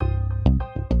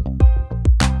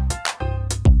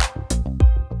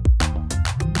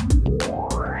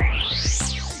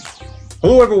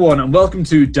Hello everyone and welcome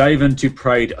to Dive Into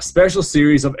Pride, a special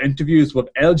series of interviews with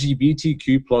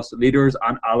LGBTQ plus leaders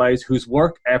and allies whose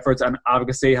work, efforts and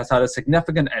advocacy has had a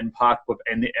significant impact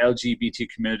within the LGBT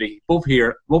community, both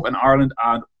in Ireland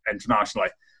and internationally.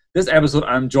 This episode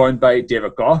I'm joined by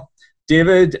David Gough.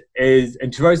 David in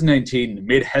 2019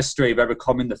 made history by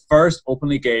becoming the first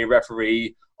openly gay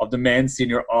referee of the men's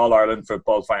senior All-Ireland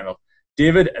football final.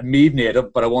 David, a Meath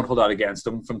native, but I won't hold that against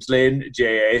him, from Slane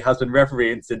GAA, has been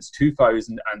refereeing since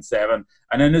 2007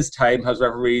 and in his time has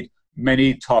refereed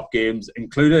many top games,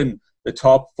 including the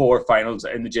top four finals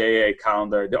in the GAA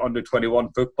calendar: the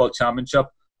Under-21 Football Championship,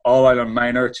 All-Ireland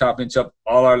Minor Championship,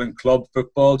 All-Ireland Club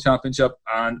Football Championship,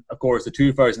 and, of course, the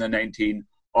 2019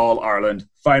 All-Ireland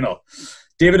Final.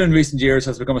 David, in recent years,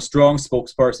 has become a strong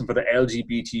spokesperson for the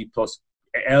LGBTQ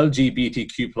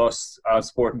plus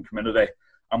sporting community,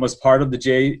 and was part of the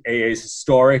GAA's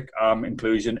historic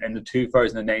inclusion in the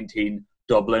 2019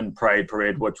 Dublin Pride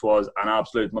Parade, which was an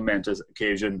absolute momentous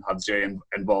occasion, had the GAA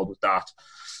involved with that.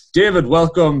 David,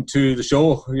 welcome to the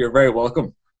show. You're very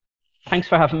welcome. Thanks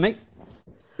for having me.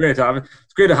 Great to have you.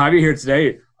 It's great to have you here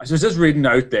today. I was just reading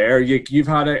out there, you've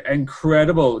had an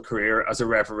incredible career as a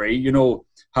referee,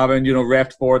 having,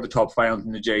 reffed for the top finals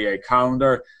in the GAA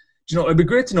calendar. It'd be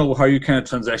great to know how you kind of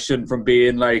transitioned from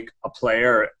being like a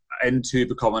player into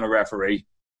becoming a referee.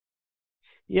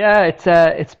 Yeah,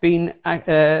 it's been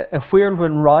a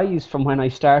whirlwind rise from when I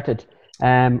started,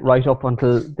 right up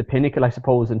until the pinnacle, I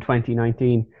suppose, in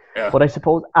 2019. Yeah. But I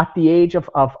suppose at the age of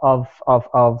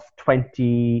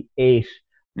 28,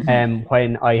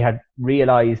 when I had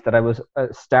realised that I was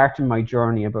starting my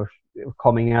journey about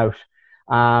coming out,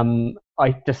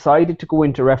 I decided to go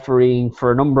into refereeing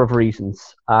for a number of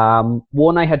reasons.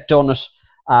 One, I had done it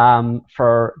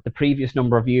for the previous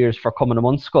number of years for Cumann na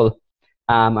mBunscol,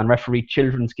 and refereed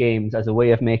children's games as a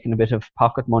way of making a bit of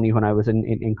pocket money when I was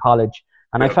in college.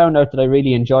 And I found out that I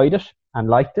really enjoyed it and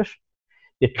liked it.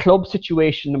 The club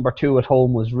situation, number two, at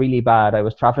home was really bad. I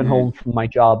was travelling home from my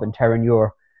job in Terenure,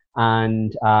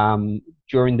 and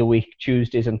during the week,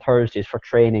 Tuesdays and Thursdays for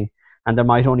training, and there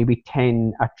might only be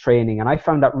 10 at training. And I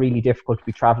found that really difficult to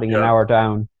be travelling an hour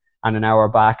down and an hour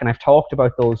back. And I've talked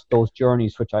about those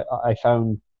journeys, which I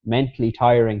found mentally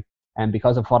tiring, and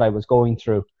because of what I was going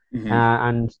through.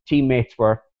 And teammates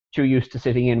were too used to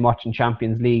sitting in watching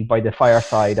Champions League by the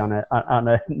fireside on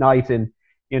a night in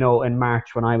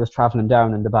March when I was travelling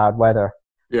down in the bad weather.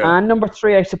 Yeah. And number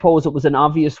three, I suppose it was an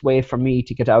obvious way for me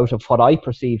to get out of what I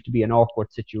perceived to be an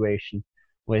awkward situation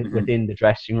within the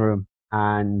dressing room.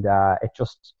 And it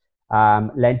just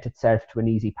lent itself to an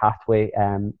easy pathway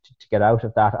to get out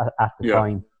of that at the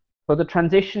time. So the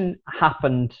transition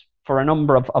happened for a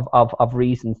number of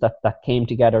reasons that came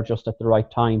together just at the right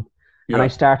time. Yeah. And I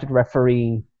started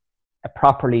refereeing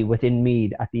properly within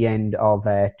Meath at the end of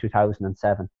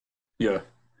 2007. Yeah.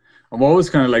 And what was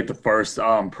kind of like the first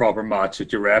proper match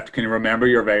that you refed? Can you remember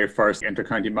your very first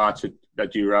inter-county match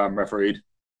that you refereed?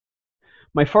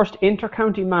 My first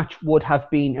inter-county match would have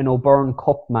been an O'Byrne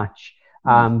Cup match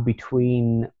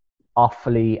between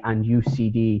Offaly and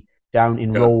UCD down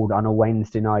in Road on a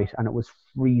Wednesday night, and it was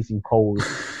freezing cold.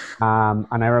 And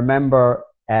I remember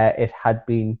it had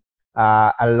been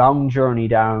a long journey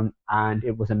down, and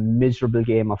it was a miserable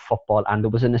game of football, and there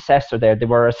was an assessor there. There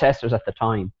were assessors at the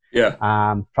time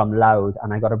from Louth,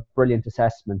 and I got a brilliant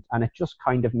assessment, and it just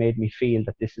kind of made me feel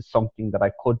that this is something that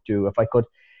I could do. If I could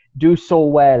do so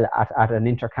well at an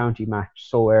inter-county match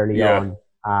so early on,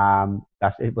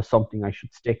 that it was something I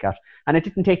should stick at. And it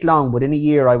didn't take long. Within a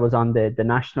year, I was on the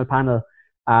national panel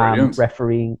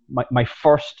refereeing my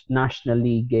first National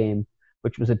League game,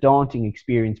 which was a daunting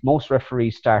experience. Most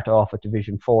referees start off at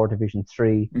Division 4, Division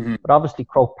 3, but obviously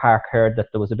Croke Park heard that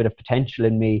there was a bit of potential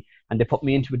in me, and they put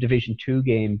me into a Division 2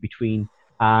 game between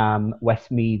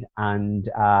Westmeath and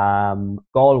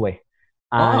Galway.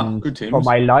 And for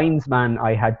my linesman,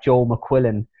 I had Joe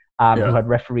McQuillan, who had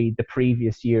refereed the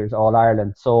previous year's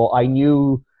All-Ireland. So I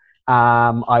knew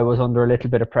I was under a little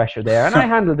bit of pressure there, and I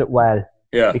handled it well.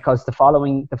 Yeah. Because the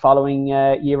following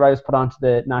year I was put onto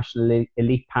the National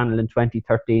Elite panel in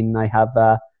 2013. I have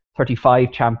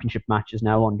 35 championship matches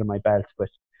now under my belt,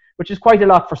 which is quite a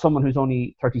lot for someone who's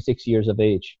only 36 years of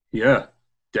age. Yeah,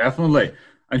 definitely.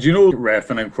 And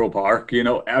reffing in Croke Park,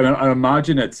 I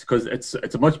imagine it's because it's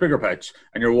a much bigger pitch,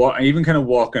 and you're even kind of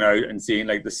walking out and seeing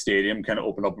like the stadium kind of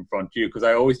open up in front of you. Because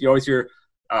you always hear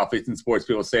athletes and sports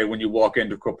people say when you walk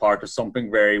into Croke Park, there's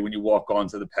something when you walk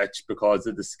onto the pitch because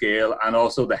of the scale and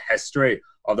also the history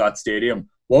of that stadium.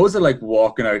 What was it like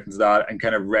walking out into that and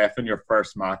kind of reffing your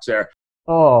first match there?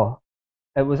 Oh,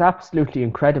 it was absolutely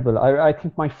incredible. I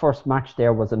think my first match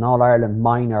there was an All-Ireland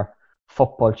minor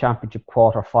Football Championship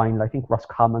quarter final. I think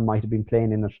Roscommon might have been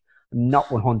playing in it. I'm not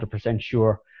 100%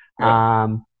 sure. Yeah.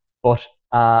 But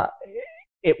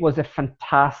it was a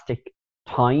fantastic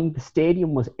time. The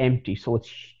stadium was empty, so it's,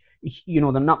 there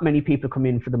are not many people come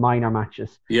in for the minor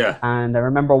matches. Yeah. And I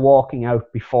remember walking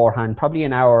out beforehand, probably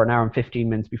an hour and 15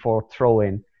 minutes before throw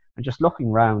in, and just looking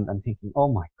around and thinking,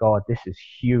 oh my God, this is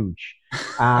huge.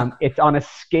 It's on a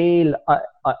scale,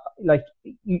 like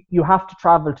you have to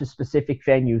travel to specific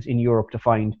venues in Europe to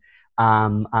find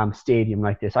stadium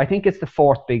like this. I think it's the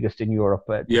fourth biggest in Europe.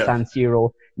 The San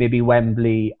Siro, maybe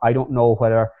Wembley. I don't know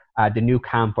whether the Nou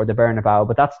Camp or the Bernabeu,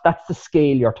 but that's the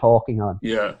scale you're talking on.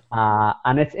 Yeah.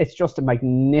 And it's just a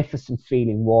magnificent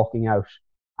feeling walking out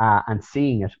and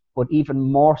seeing it. But even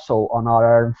more so on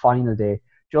our Ireland final day,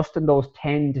 just in those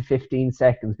 10 to 15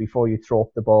 seconds before you throw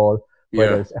up the ball,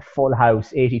 where there's a full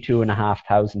house,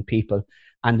 82,500 people,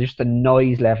 and just the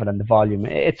noise level and the volume.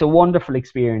 It's a wonderful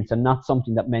experience, and not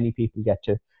something that many people get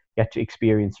to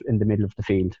experience in the middle of the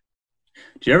field.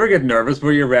 Do you ever get nervous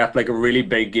where you ref like a really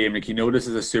big game? Like, this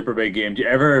is a super big game. Do you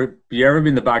ever be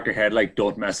in the back of your head like,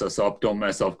 don't mess us up,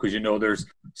 because there's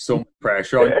so much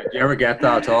pressure on you? Do you ever get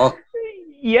that at all?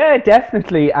 Yeah,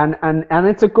 definitely, and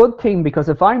it's a good thing, because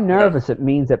if I'm nervous, it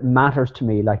means it matters to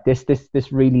me. Like this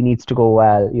really needs to go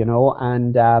well,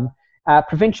 And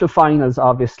provincial finals,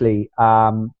 obviously,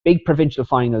 big provincial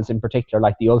finals in particular,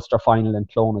 like the Ulster final in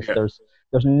Clonus. Yeah.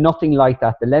 There's nothing like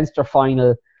that. The Leinster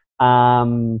final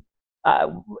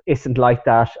isn't like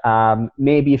that.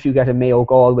 Maybe if you get a Mayo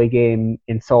Galway game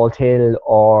in Salt Hill,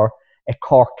 or a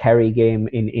Cork Kerry game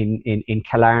in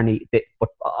Killarney, but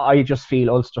I just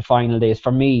feel Ulster final days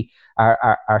for me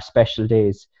are special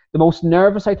days. The most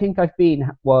nervous I think I've been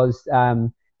was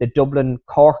the Dublin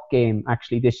Cork game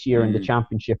actually this year in the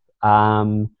championship,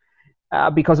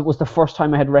 because it was the first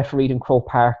time I had refereed in Croke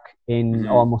Park in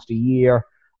almost a year.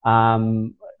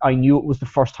 I knew it was the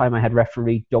first time I had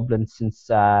refereed Dublin since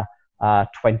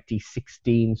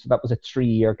 2016, so that was a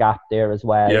 3-year gap there as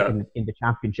well in the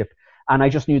championship. And I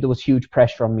just knew there was huge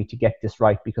pressure on me to get this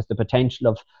right, because the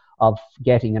potential of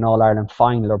getting an All-Ireland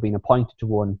final or being appointed to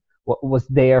one was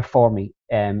there for me,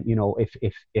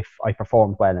 if I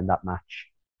performed well in that match.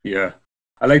 Yeah.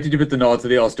 I like that you put the nod to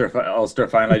the Ulster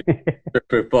final.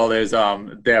 Football is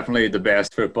definitely the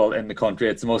best football in the country.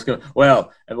 It's the most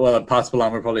well, Pat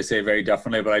Spillane would probably say very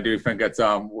differently, but I do think it's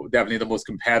definitely the most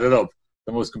competitive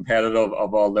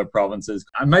of all their provinces.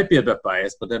 I might be a bit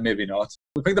biased, but then maybe not.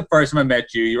 I think the first time I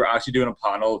met you, you were actually doing a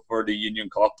panel for the Union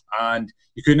Cup, and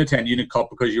you couldn't attend Union Cup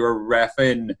because you were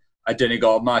reffing a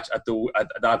Donegal match at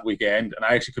that weekend, and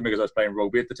I actually couldn't because I was playing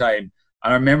rugby at the time.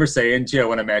 And I remember saying to you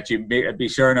when I met you, be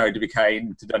sure now to be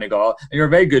kind to Donegal. And you were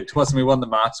very good to us, and we won the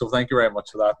match, so thank you very much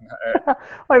for that.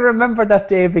 I remember that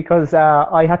day because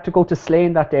I had to go to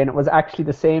Slane that day, and it was actually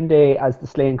the same day as the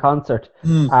Slane concert.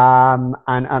 And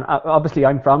obviously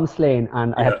I'm from Slane,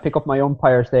 and I had to pick up my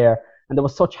umpires there. And there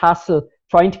was such hassle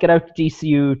trying to get out to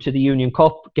DCU to the Union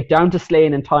Cup, get down to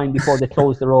Slane in time before they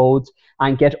closed the roads,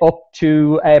 and get up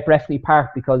to Breffni Park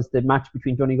because the match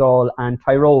between Donegal and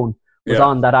Tyrone was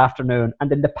on that afternoon, and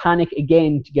then the panic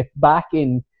again to get back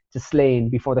in to Slane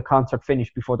before the concert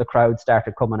finished, before the crowd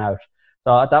started coming out.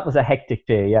 So that was a hectic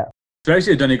day, yeah.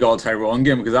 Especially a Donegal Tyrone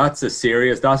game, because that's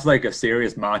like a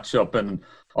serious match up in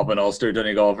Ulster,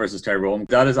 Donegal versus Tyrone.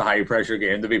 That is a high pressure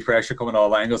game. There'll be pressure coming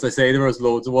all angles. I say there was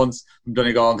loads of ones from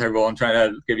Donegal and Tyrone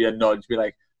trying to give you a nudge, be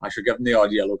like, I should give them the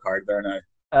odd yellow card there now.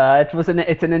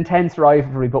 It's an intense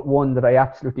rivalry, but one that I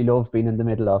absolutely love being in the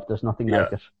middle of. There's nothing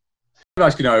like it. I'm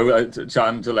asking now,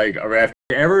 chatting to like a ref,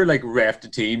 do you ever like ref the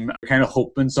team, kind of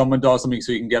hoping someone does something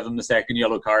so you can give them the second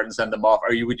yellow card and send them off,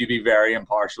 or would you be very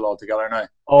impartial altogether now?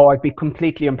 Oh, I'd be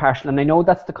completely impartial, and I know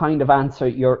that's the kind of answer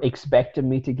you're expecting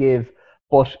me to give,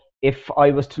 but if I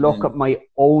was to look at my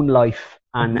own life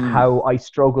and how I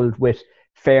struggled with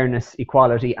fairness,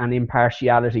 equality and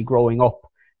impartiality growing up,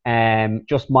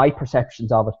 just my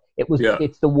perceptions of it,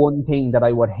 it's the one thing that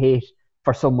I would hate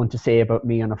for someone to say about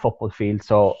me on a football field.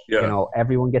 So,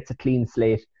 everyone gets a clean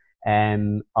slate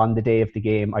on the day of the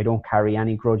game. I don't carry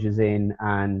any grudges in,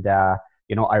 and,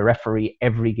 I referee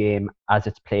every game as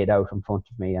it's played out in front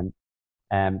of me,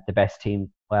 and the best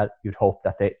team, well, you'd hope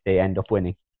that they end up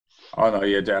winning. Oh, no,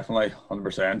 yeah, definitely,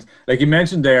 100%. Like you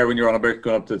mentioned there when you were on about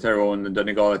going up to Tyrone and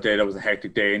Donegal that day, that was a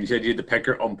hectic day, and you said you had to pick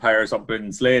your umpires up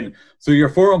in Slane. So your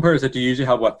 4 umpires that you usually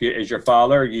have with you is your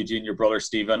father, Eugene, your brother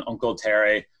Stephen, Uncle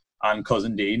Terry, and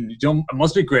cousin Dean. It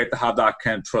must be great to have that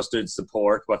kind of trusted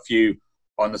support with you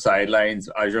on the sidelines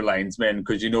as your linesmen,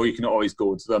 because you can always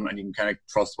go to them and you can kind of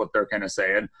trust what they're kind of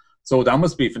saying. So that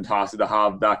must be fantastic to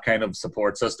have that kind of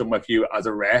support system with you as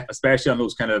a ref, especially on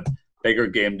those kind of bigger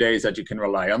game days that you can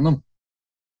rely on them.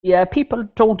 Yeah, people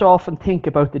don't often think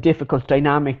about the difficult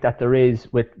dynamic that there is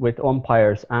with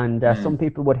umpires, and some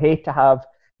people would hate to have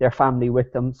their family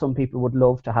with them. Some people would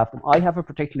love to have them. I have a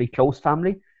particularly close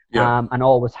family, and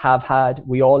always have had.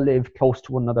 We all live close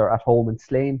to one another at home in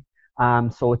Slane,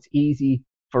 so it's easy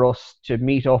for us to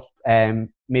meet up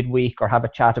midweek or have a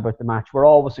chat about the match. We're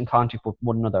always in contact with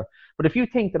one another. But if you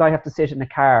think that I have to sit in a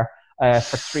car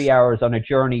for 3 hours on a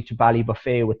journey to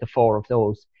Ballybuffet with the four of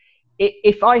those,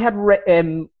 if I had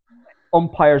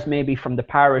umpires maybe from the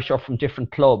parish or from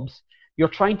different clubs, you're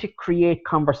trying to create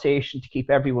conversation to keep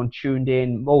everyone tuned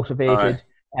in, motivated,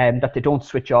 and that they don't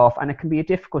switch off, and it can be a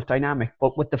difficult dynamic.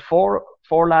 But with the four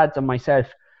lads and myself,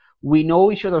 we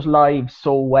know each other's lives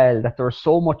so well that there's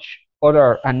so much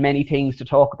other and many things to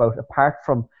talk about apart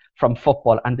from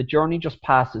football, and the journey just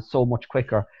passes so much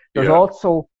quicker. There's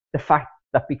also the fact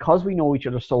that because we know each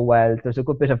other so well, there's a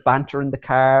good bit of banter in the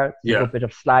car, a good bit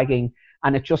of slagging,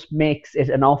 and it just makes it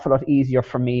an awful lot easier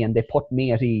for me, and they put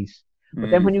me at ease. But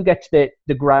then when you get to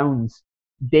the grounds,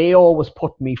 they always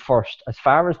put me first. As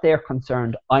far as they're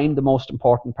concerned, I'm the most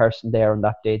important person there on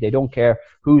that day. They don't care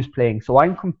who's playing. So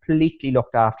I'm completely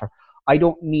looked after. I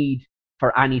don't need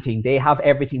for anything. They have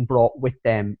everything brought with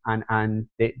them, and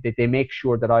they make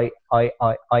sure that I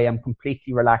am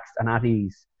completely relaxed and at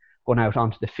ease going out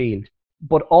onto the field.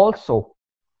 But also,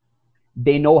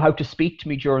 they know how to speak to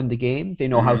me during the game. They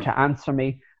know how to answer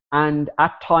me. And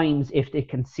at times, if they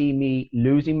can see me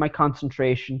losing my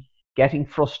concentration, getting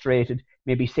frustrated,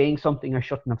 maybe saying something I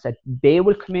shouldn't have said, they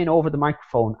will come in over the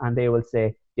microphone and they will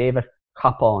say, "David,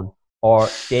 cop on," or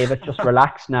 "David, just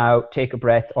relax now, take a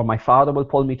breath," or my father will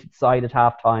pull me to the side at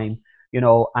halftime,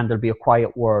 and there'll be a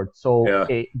quiet word. So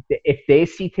if they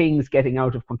see things getting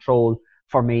out of control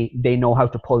for me, they know how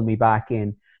to pull me back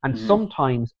in. And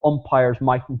sometimes umpires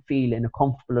mightn't feel in a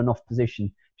comfortable enough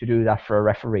position to do that for a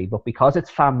referee, but because it's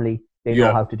family, they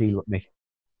know how to deal with me.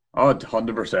 Oh,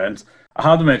 100%. I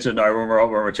have to mention now when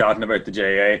we're chatting about the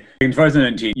JA, in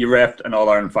 2019, you refed an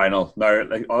All-Ireland final. Now,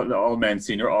 like all men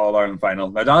senior All-Ireland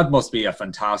final. Now, that must be a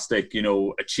fantastic,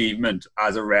 achievement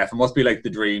as a ref. It must be like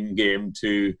the dream game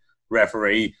to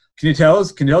referee. Can you tell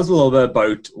us a little bit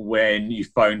about when you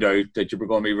found out that you were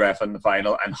going to be reffing the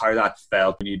final and how that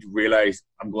felt when you realised,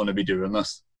 I'm going to be doing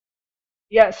this?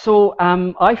 Yeah, so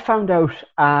I found out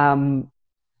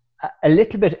a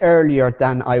little bit earlier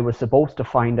than I was supposed to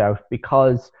find out,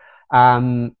 because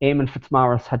Eamon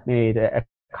Fitzmaurice had made a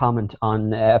comment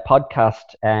on a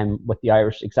podcast with the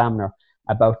Irish Examiner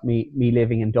about me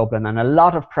living in Dublin, and a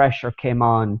lot of pressure came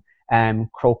on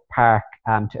Croke Park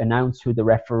to announce who the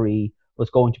referee was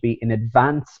going to be in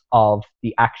advance of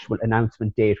the actual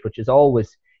announcement date, which is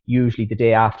always usually the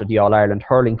day after the All-Ireland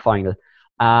hurling final.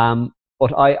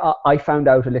 But I found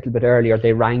out a little bit earlier.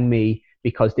 They rang me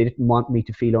because they didn't want me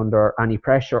to feel under any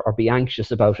pressure or be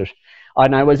anxious about it.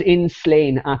 And I was in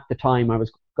Slane at the time.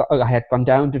 I had gone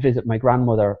down to visit my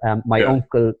grandmother. My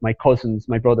uncle, my cousins,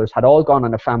 my brothers had all gone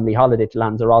on a family holiday to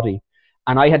Lanzarote.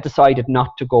 And I had decided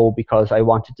not to go because I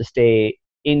wanted to stay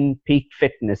in peak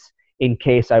fitness in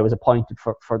case I was appointed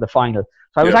for the final.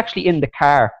 So I was actually in the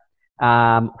car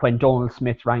when Donald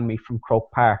Smith rang me from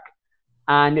Croke Park.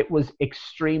 And it was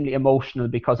extremely emotional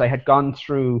because I had gone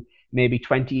through maybe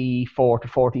 24 to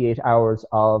 48 hours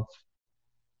of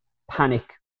panic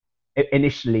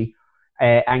initially,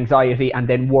 anxiety, and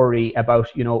then worry about,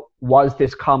 was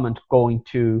this comment going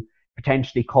to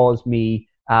potentially cause me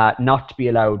not to be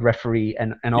allowed referee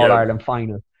an All-Ireland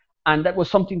final? And that was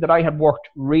something that I had worked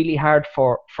really hard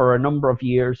for a number of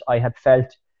years. I had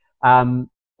felt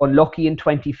unlucky in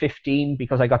 2015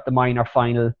 because I got the minor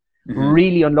final.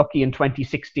 Really unlucky in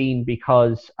 2016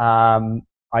 because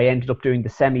I ended up doing the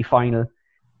semi-final.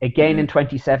 Again in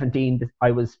 2017, I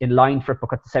was in line for it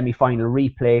but got the semi-final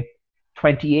replay.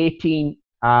 2018,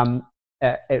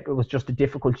 it was just a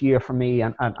difficult year for me,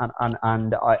 and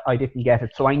I didn't get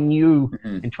it. So I knew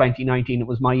in 2019 it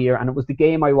was my year, and it was the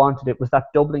game I wanted. It was that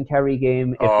Dublin Kerry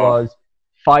game. It was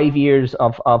 5 years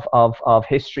of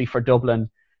history for Dublin.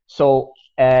 So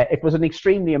it was an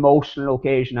extremely emotional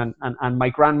occasion, and my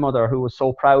grandmother, who was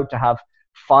so proud to have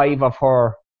 5 of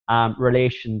her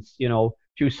relations,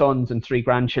 2 sons and 3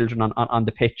 grandchildren on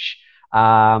the pitch.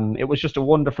 It was just a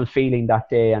wonderful feeling that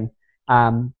day, and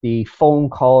the phone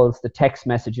calls, the text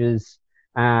messages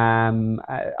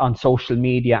on social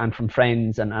media and from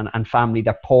friends and family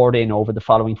that poured in over the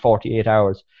following 48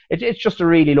 hours. It's just a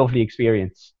really lovely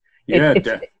experience.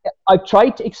 I've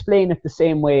tried to explain it the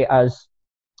same way as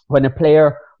when a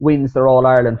player wins their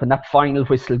All-Ireland, when that final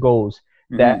whistle goes,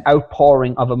 the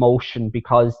outpouring of emotion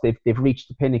because they've reached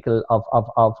the pinnacle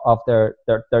of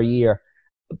their year.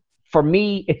 for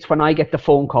me, it's when I get the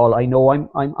phone call, I know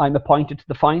I'm appointed to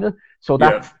the final. So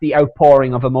that's the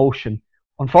outpouring of emotion.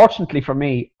 Unfortunately for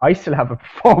me, I still have a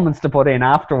performance to put in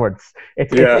afterwards.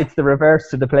 It's the reverse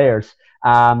to the players.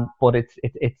 But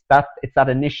it's that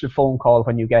initial phone call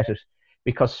when you get it,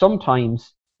 because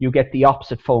sometimes you get the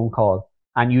opposite phone call,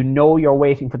 and you know you're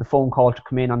waiting for the phone call to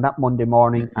come in on that Monday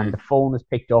morning, and the phone is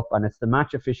picked up, and it's the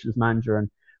match officials manager in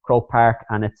Croke Park,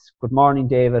 and it's, "Good morning,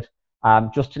 David.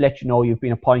 Just to let you know, you've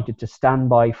been appointed to stand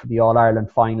by for the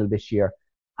All-Ireland final this year."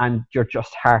 And your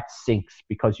just heart sinks,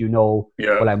 because you know,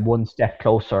 well, I'm one step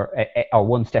closer, or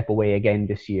one step away again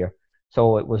this year.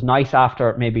 So it was nice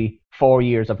after maybe 4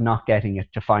 years of not getting it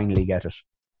to finally get it.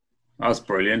 That's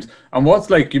brilliant. And what's,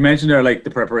 like you mentioned there, like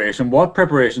the preparation, what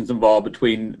preparations involved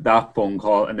between that phone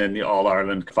call and then the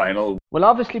All-Ireland final? Well,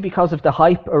 obviously, because of the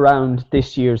hype around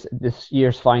this year's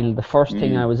final, the first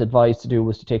thing I was advised to do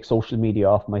was to take social media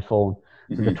off my phone.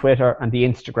 So the Twitter and the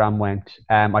Instagram went.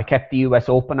 I kept the US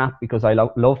Open app because I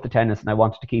love the tennis, and I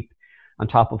wanted to keep on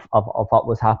top of what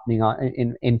was happening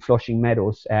in Flushing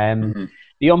Meadows.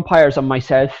 The umpires and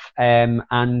myself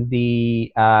and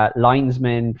the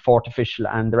linesmen, fourth official,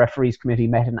 and the referees committee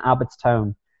met in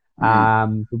Abbottstown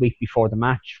the week before the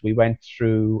match. We went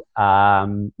through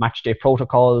match day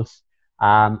protocols,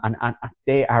 and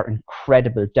they are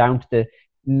incredible, down to the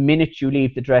minute you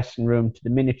leave the dressing room, to the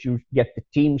minute you get the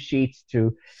team sheets,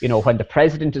 to, you know, when the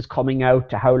president is coming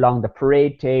out, to how long the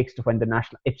parade takes, to when the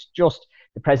national, it's just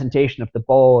the presentation of the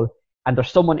ball, and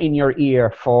there's someone in your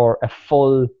ear for a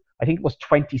full, I think it was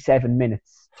 27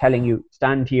 minutes, telling you,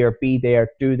 stand here, be there,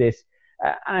 do this,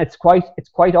 and it's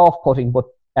quite off-putting, but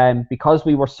because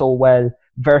we were so well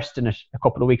versed in it a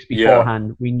couple of weeks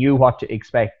beforehand, we knew what to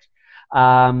expect.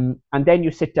 And then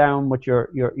you sit down with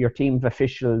your team of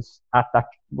officials at that.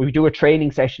 We do a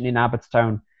training session in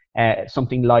Abbottstown,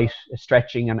 something light,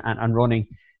 stretching and running.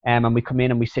 And we come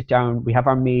in and we sit down, we have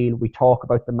our meal, we talk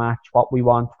about the match, what we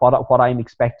want, what I'm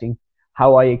expecting,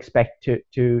 how I expect to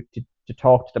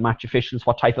talk to the match officials,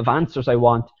 what type of answers I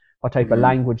want, what type of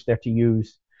language they're to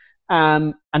use.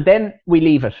 And then we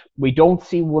leave it. We don't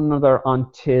see one another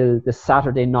until the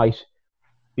Saturday night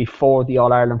before the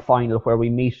All-Ireland final, where we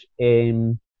meet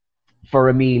for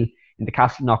a meal in the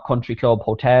Castleknock Country Club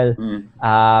Hotel.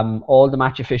 All the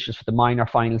match officials for the minor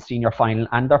final, senior final,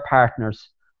 and their partners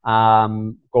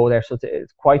go there. So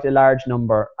it's quite a large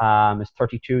number. It's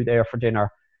 32 there for dinner.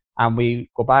 And we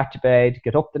go back to bed,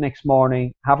 get up the next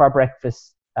morning, have our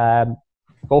breakfast,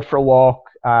 go for a walk,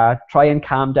 try and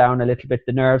calm down a little bit.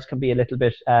 The nerves can be a little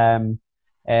bit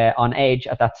on edge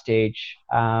at that stage.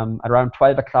 Around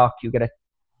 12 o'clock, you get a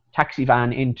taxi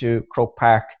van into Croke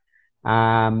Park,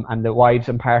 and the wives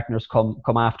and partners come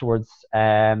afterwards,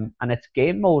 and it's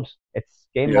game mode. It's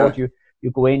game mode.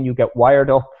 You go in, you get wired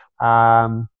up.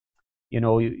 You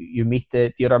know, you meet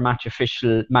the other match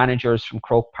official managers from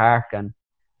Croke Park, and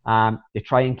they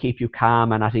try and keep you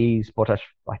calm and at ease. But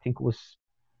I think it was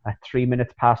at 3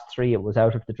 minutes past 3, it was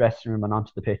out of the dressing room and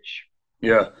onto the pitch.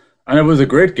 Yeah. And it was a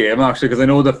great game, actually, because I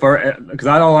know because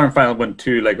that All-Ireland final went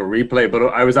to like a replay, but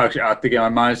I was actually at the game. I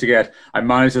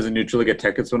managed as a neutral to get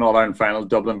tickets for an All-Ireland final,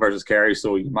 Dublin versus Kerry.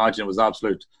 So you imagine it was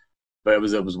absolute, but it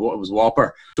was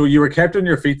whopper. So you were kept on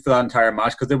your feet for that entire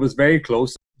match because it was very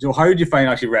close. So how did you find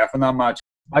actually reffing that match?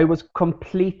 I was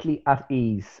completely at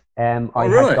ease. Really?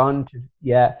 Had gone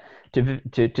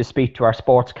to speak to our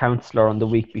sports counsellor on the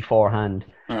week beforehand,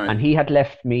 and he had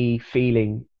left me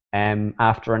feeling,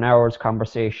 after an hour's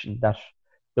conversation, that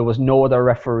there was no other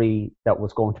referee that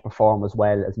was going to perform as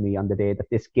well as me on the day, that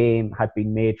this game had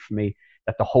been made for me,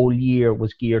 that the whole year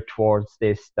was geared towards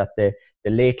this, that the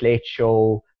Late Late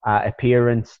Show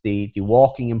appearance, the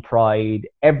Walking in Pride,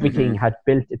 everything had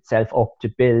built itself up to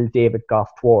build David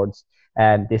Gough towards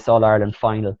this All-Ireland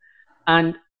final.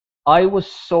 And I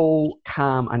was so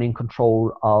calm and in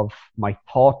control of my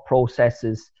thought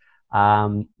processes,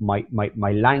 my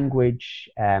language,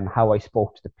 how I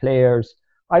spoke to the players.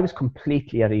 I was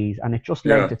completely at ease, and it just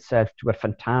lent itself to a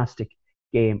fantastic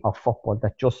game of football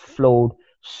that just flowed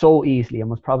so easily, and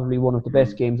was probably one of the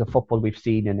best games of football we've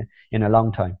seen in a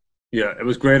long time. Yeah, it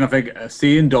was great. And I think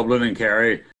seeing Dublin and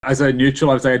Kerry as a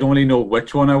neutral, I was like, I don't really know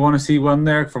which one I want to see one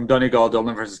there. From Donegal,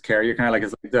 Dublin versus Kerry, you're kind of like,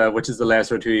 it's like which is the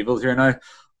lesser of two evils here now.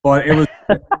 But it was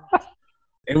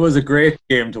it was a great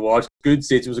game to watch. Good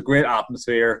seats. It was a great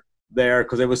atmosphere there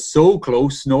because it was so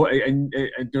close. No, and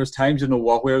there was times you didn't know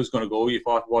what way it was going to go. You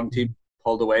thought one team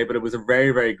pulled away, but it was a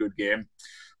very, very good game.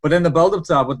 But then the build-up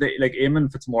to that, with like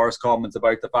Eamon Fitzmaurice comments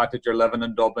about the fact that you're living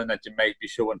in Dublin, that you might be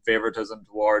showing favouritism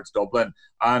towards Dublin.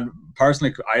 And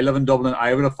personally, I live in Dublin.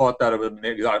 I would have thought that it would be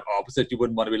the exact opposite. You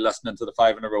wouldn't want to be listening to the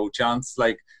 5 in a row chants,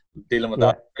 like dealing with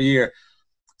that for a year.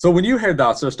 So when you heard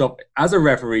that sort of stuff, as a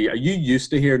referee, are you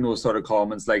used to hearing those sort of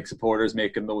comments, like supporters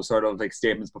making those sort of like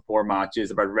statements before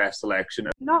matches about ref selection?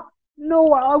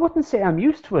 No, I wouldn't say I'm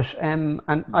used to it. And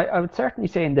I would certainly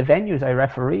say in the venues I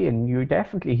referee, and you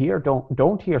definitely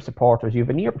don't hear supporters. You have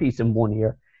an earpiece in one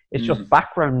ear. It's just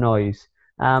background noise.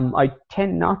 I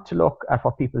tend not to look at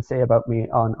what people say about me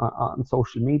on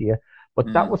social media,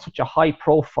 but that was such a high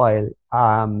profile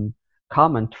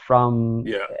comment from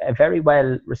a very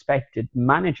well respected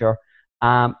manager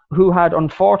who had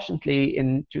unfortunately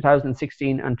in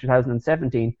 2016 and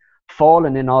 2017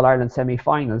 fallen in All Ireland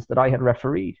semi-finals that I had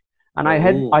refereed. And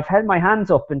I've held my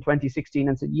hands up in 2016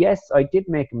 and said, yes, I did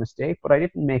make a mistake, but I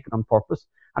didn't make it on purpose.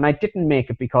 And I didn't make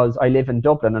it because I live in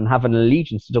Dublin and have an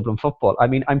allegiance to Dublin football. I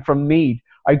mean, I'm from Meath.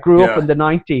 I grew up in the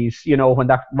 90s, when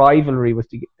that rivalry was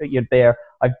there.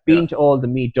 I've been to all the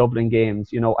Meath Dublin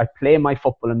games. I play my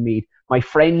football in Meath. My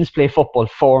friends play football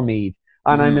for Meath.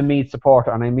 And I'm a Meath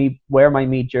supporter. And I wear my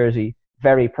Meath jersey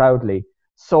very proudly.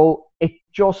 So it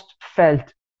just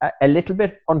felt a little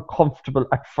bit uncomfortable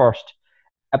at first.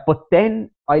 But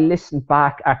then I listened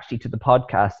back actually to the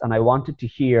podcast and I wanted to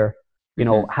hear,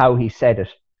 how he said it.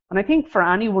 And I think for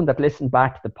anyone that listened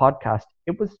back to the podcast,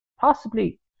 it was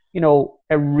possibly,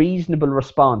 a reasonable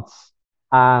response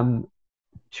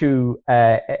to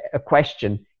a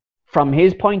question from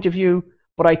his point of view.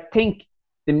 But I think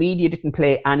the media didn't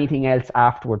play anything else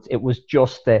afterwards. It was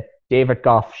just that David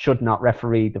Gough should not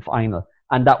referee the final.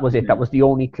 And that was it. That was the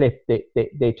only clip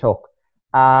they took.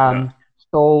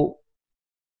 So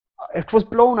it was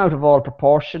blown out of all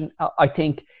proportion. I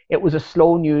think it was a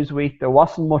slow news week. There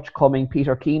wasn't much coming.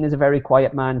 Peter Keane is a very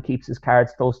quiet man, keeps his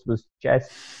cards close to his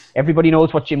chest. Everybody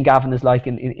knows what Jim Gavin is like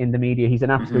in the media. He's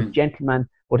an absolute gentleman,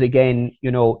 but again,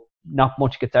 not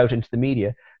much gets out into the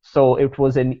media. So it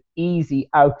was an easy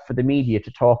out for the media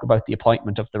to talk about the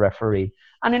appointment of the referee.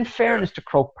 And in fairness to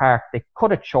Croke Park, they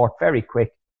cut it short very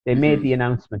quick. They made the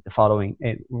announcement the following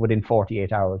within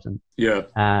 48 hours, and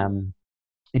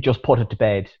it just put it to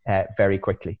bed very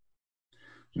quickly.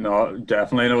 No,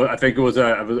 definitely. No, I think it was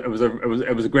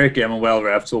a great game and well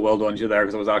ref. So well done to you there,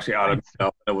 because I was actually at it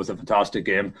myself. It was a fantastic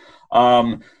game.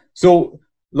 So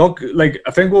look, like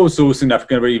I think what was so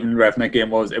significant about even ref in that game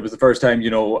was it was the first time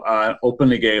an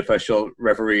openly gay official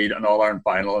refereed an All Ireland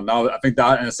final, and now I think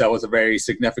that in itself was a very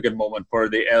significant moment for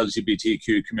the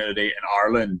LGBTQ community in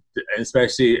Ireland,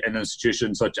 especially in an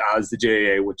institution such as the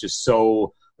GAA, which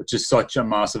is such a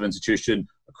massive institution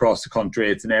across the country.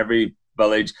 It's in every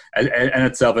village. In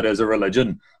itself, it is a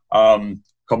religion.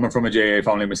 Coming from a GAA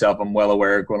family myself, I'm well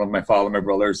aware, growing up with my father and my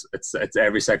brothers, it's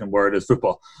every second word is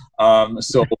football.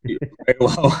 So very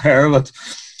well aware of it.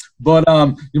 But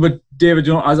David,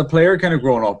 as a player kind of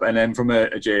growing up and then from a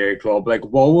GAA club, like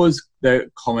what was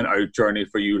the coming out journey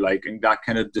for you like, and that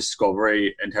kind of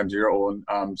discovery in terms of your own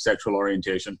sexual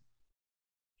orientation?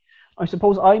 I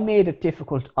suppose I made it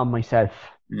difficult on myself.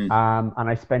 And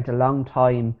I spent a long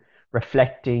time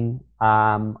reflecting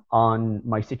on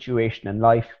my situation in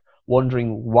life,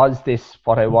 wondering, was this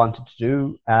what I wanted to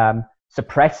do?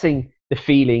 Suppressing the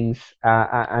feelings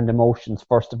and emotions,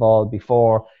 first of all,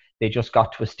 before they just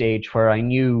got to a stage where I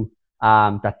knew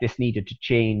that this needed to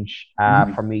change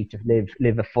for me to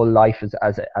live a full life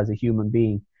as a human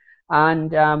being.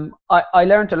 And I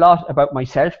learned a lot about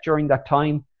myself during that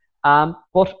time.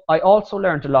 But I also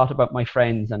learned a lot about my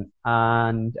friends, and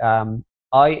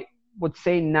I would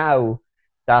say now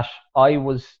that I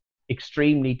was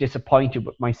extremely disappointed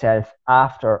with myself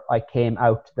after I came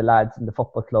out to the lads in the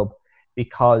football club,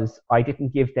 because I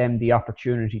didn't give them the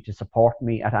opportunity to support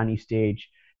me at any stage.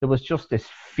 There was just this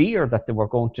fear that they were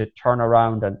going to turn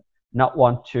around and not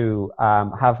want to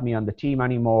have me on the team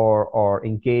anymore or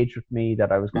engage with me,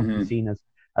 that I was going to be seen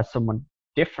as someone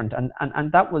different,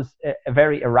 and that was a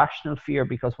very irrational fear,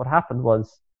 because what happened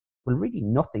was, well, really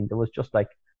nothing. There was just like,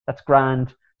 that's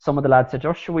grand. Some of the lads said,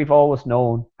 oh sure, we've always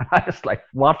known. And I was like,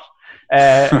 what?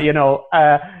 But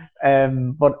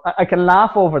I can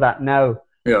laugh over that now.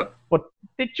 But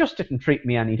they just didn't treat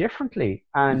me any differently,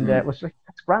 and it was like,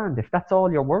 that's grand. If that's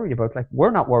all you're worried about, like, we're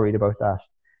not worried about that.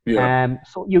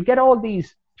 So you get all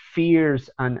these fears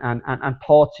and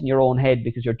thoughts in your own head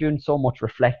because you're doing so much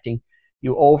reflecting.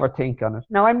 You overthink on it.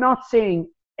 Now, I'm not saying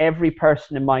every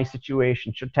person in my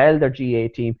situation should tell their GAA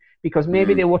team, because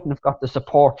maybe they wouldn't have got the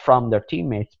support from their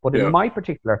teammates. But in my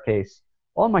particular case,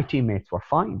 all my teammates were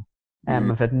fine.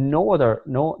 I've had no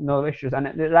issues, and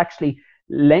it actually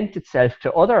lent itself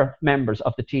to other members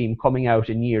of the team coming out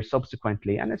in years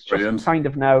subsequently. And it's just kind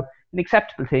of now an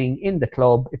acceptable thing in the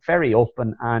club. It's very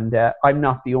open, and I'm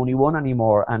not the only one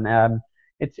anymore. And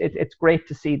it's great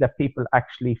to see that people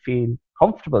actually feel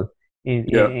comfortable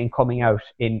in coming out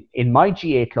in my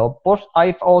GA club, but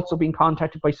I've also been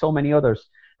contacted by so many others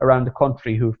around the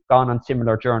country who've gone on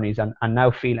similar journeys and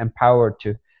now feel empowered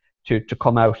to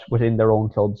come out within their own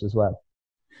clubs as well.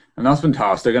 And that's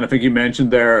fantastic. And I think you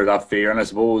mentioned there that fear, and I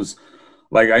suppose,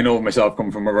 like, I know myself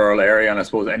coming from a rural area, and I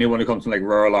suppose anyone who comes from like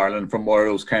rural Ireland, from more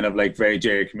of those kind of like very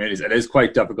GA communities, it is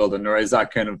quite difficult, and there is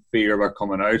that kind of fear about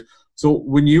coming out. So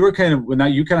when you were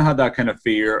you had that kind of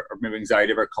fear or maybe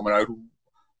anxiety about coming out,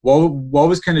 what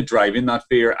was kind of driving that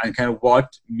fear, and kind of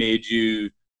what made you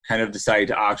kind of decide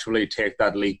to actually take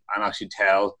that leap and actually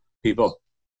tell people?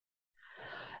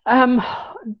 The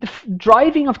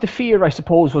driving of the fear, I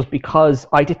suppose, was because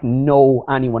I didn't know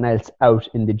anyone else out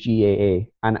in the GAA,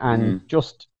 and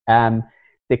just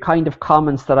the kind of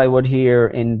comments that I would hear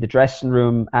in the dressing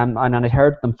room, and I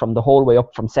heard them from the whole way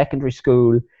up from secondary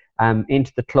school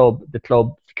into the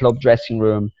club dressing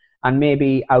room, and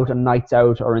maybe out on nights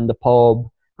out or in the pub,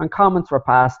 and comments were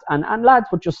passed, and lads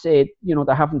would just say, you know,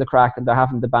 they're having the crack and they're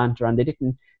having the banter, and they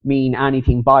didn't mean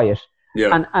anything by it.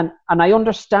 Yeah. And I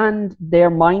understand their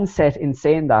mindset in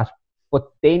saying that, but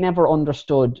they never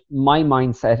understood my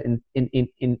mindset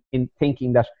in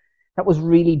thinking that was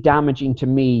really damaging to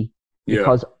me,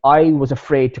 because I was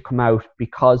afraid to come out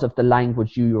because of the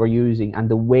language you were using and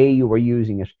the way you were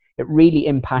using it. It really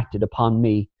impacted upon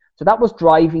me. So that was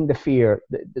driving the fear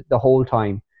the whole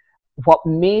time. What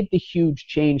made the huge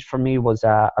change for me was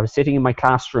I was sitting in my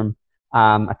classroom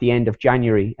at the end of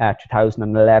January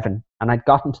 2011, and I'd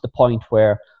gotten to the point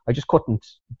where I just couldn't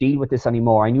deal with this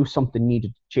anymore. I knew something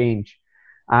needed to change.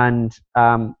 And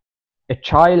a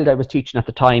child I was teaching at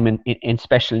the time in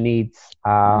special needs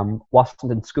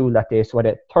wasn't in school that day, so I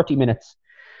had 30 minutes.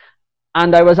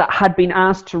 And I had been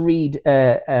asked to read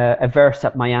a verse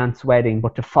at my aunt's wedding,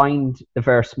 but to find the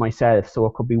verse myself. So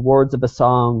it could be words of a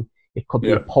song, it could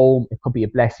be a poem, it could be a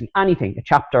blessing, anything, a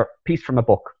chapter, piece from a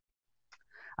book.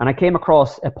 And I came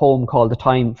across a poem called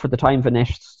For the Time of a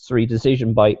Necessary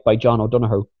Decision by John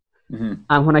O'Donoghue.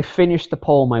 And when I finished the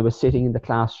poem, I was sitting in the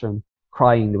classroom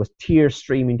crying. There was tears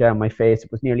streaming down my face.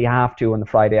 It was nearly 2:30 on the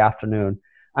Friday afternoon.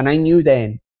 And I knew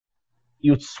then,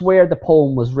 you'd swear the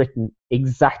poem was written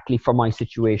exactly for my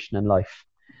situation in life.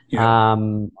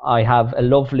 I have a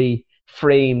lovely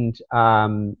framed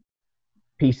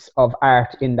piece of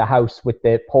art in the house with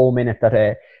the poem in it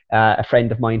that a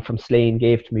friend of mine from Slane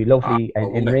gave to me, lovely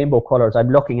in rainbow colours. I'm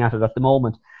looking at it at the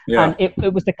moment. And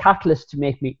it was the catalyst to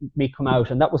make me come out.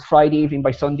 And that was Friday evening.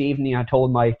 By Sunday evening, I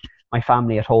told my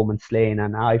family at home in Slane,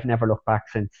 and I've never looked back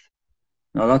since.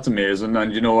 No, that's amazing.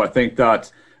 And, you know, I think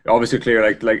that obviously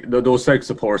clear, like those like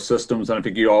support systems. And I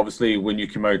think you obviously, when you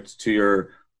came out to your,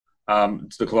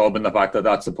 to the club, and the fact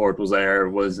that support was there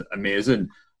was amazing.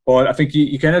 But I think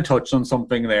you kind of touched on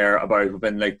something there about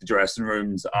within like the dressing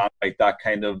rooms and like that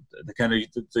kind of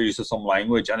the use of some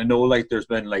language. And I know like there's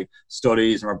been like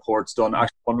studies and reports done.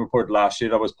 Actually, one report last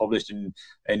year that was published in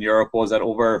Europe was that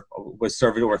was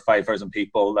surveyed over 5,000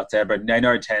 people. That said about 9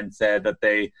 out of 10 said that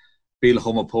they feel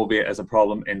homophobia as a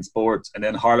problem in sports. And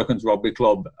then Harlequins Rugby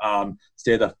Club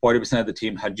stated that 40% of the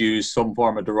team had used some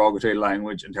form of derogatory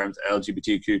language in terms of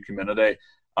LGBTQ community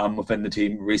within the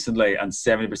team recently, and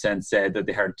 70% said that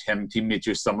they heard teammates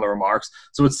use similar remarks.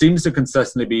 So it seems to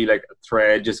consistently be like a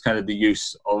thread, just kind of the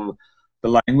use of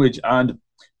the language. And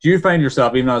do you find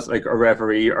yourself, even as like a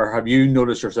referee, or have you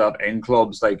noticed yourself in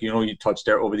clubs, like, you know, you touched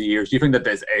there over the years, do you think that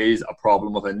this is a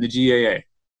problem within the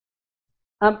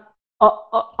GAA?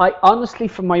 I honestly,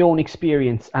 from my own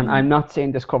experience, and I'm not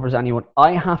saying this covers anyone,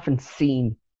 I haven't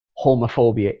seen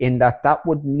homophobia in that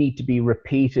would need to be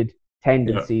repeated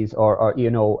tendencies or you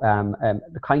know,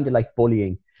 the kind of like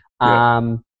bullying. You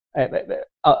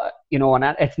know,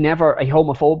 and it's never, a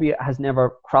homophobia has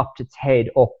never cropped its head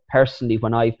up personally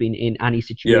when I've been in any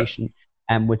situation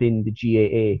within the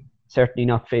GAA, certainly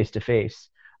not face to face.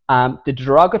 The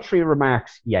derogatory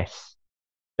remarks, yes,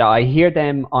 I hear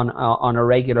them on a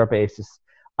regular basis.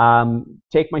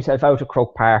 Take myself out of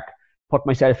Croke Park, put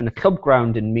myself in a club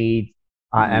ground in Meath.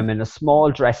 I'm in a small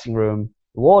dressing room.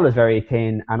 The wall is very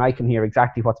thin, and I can hear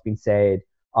exactly what's been said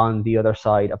on the other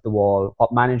side of the wall,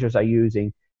 what managers are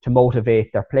using to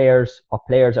motivate their players, what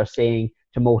players are saying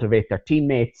to motivate their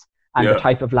teammates, and the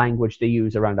type of language they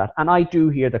use around that. And I do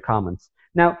hear the comments.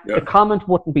 Now, the comment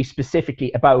wouldn't be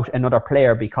specifically about another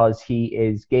player because he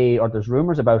is gay or there's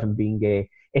rumours about him being gay.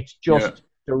 It's just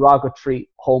derogatory,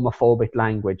 homophobic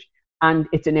language. And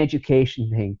it's an education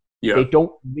thing. They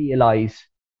don't realise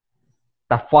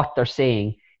that what they're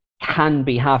saying can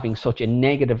be having such a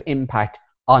negative impact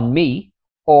on me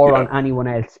or on anyone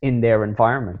else in their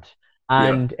environment.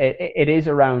 And it is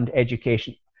around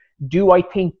education. Do I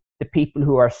think the people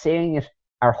who are saying it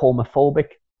are homophobic?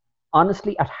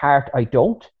 honestly, at heart, I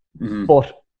don't. Mm-hmm.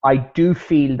 But I do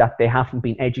feel that they haven't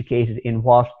been educated in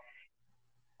what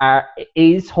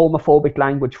is homophobic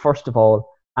language, first of all,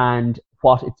 and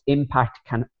what its impact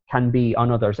can be on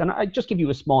others. And I just give you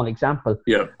a small example.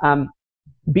 Yeah.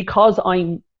 Because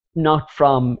I'm not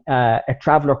from a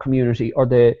traveller community or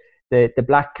the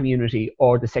black community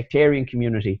or the sectarian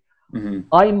community, mm-hmm.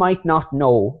 I might not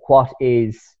know what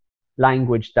is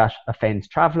language that offends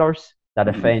travellers, that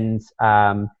mm-hmm. offends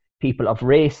people of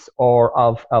race or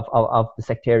of the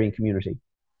sectarian community.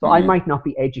 So mm-hmm. I might not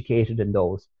be educated in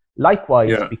those. Likewise,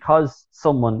 Yeah. because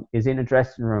someone is in a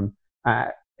dressing room,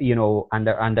 you know, and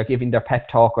they're giving their pep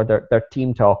talk or their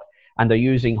team talk, and they're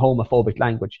using homophobic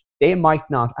language, they might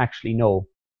not actually know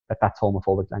that that's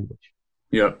homophobic language.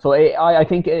 Yeah. So I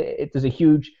think there's a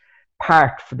huge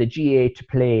part for the GAA to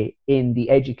play in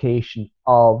the education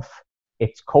of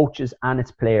its coaches and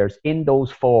its players in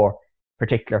those 4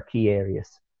 particular key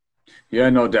areas. Yeah,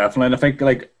 no, definitely. And I think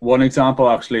like one example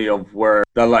actually of where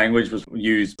the language was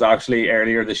used actually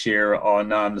earlier this year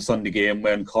on the Sunday game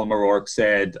when Colm O'Rourke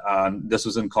said, this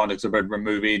was in context about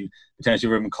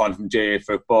potentially removing content from GAA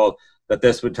football, that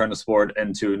this would turn the sport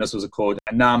into, and this was a quote,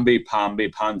 a namby-pamby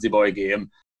pansy boy game.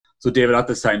 So David, at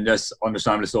this time, this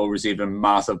understandably so received a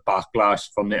massive backlash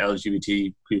from the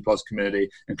LGBTQ plus community,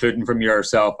 including from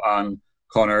yourself and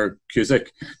Conor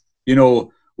Cusack. You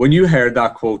know, when you heard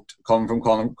that quote coming from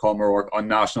Colm O'Rourke on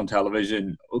national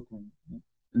television,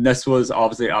 this was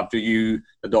obviously after the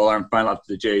All-Ireland final,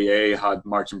 after the GAA had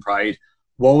March and Pride.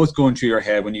 What was going through your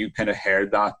head when you kind of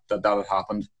heard that had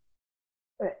happened?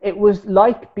 It was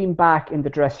like being back in the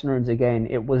dressing rooms again.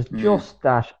 It was just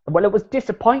that, well, it was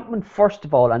disappointment first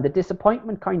of all, and the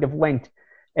disappointment kind of went,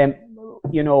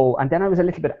 you know, and then I was a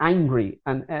little bit angry.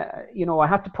 And, you know, I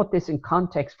have to put this in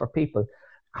context for people.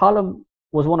 Colm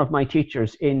was one of my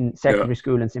teachers in secondary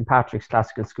school in St. Patrick's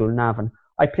Classical School, Navan.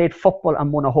 I played football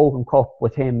and won a Hogan Cup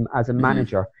with him as a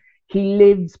manager. He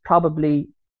lives probably,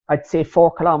 I'd say,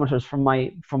 4 kilometres from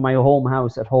my home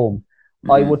house at home.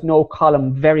 I would know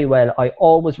Colm very well. I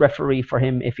always referee for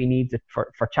him if he needs it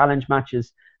for challenge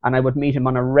matches, and I would meet him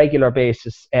on a regular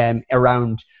basis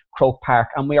around Croke Park,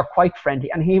 and we are quite friendly.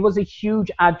 And he was a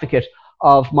huge advocate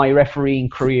of my refereeing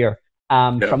career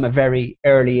from a very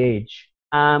early age.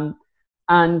 And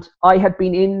I had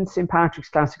been in St. Patrick's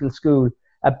Classical School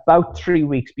about 3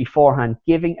 weeks beforehand,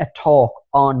 giving a talk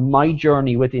on my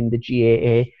journey within the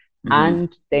GAA,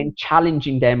 and then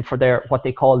challenging them for what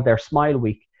they called their Smile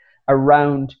Week,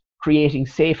 around creating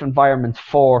safe environments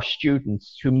for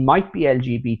students who might be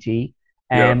LGBT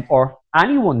or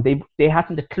anyone. They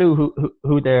hadn't a clue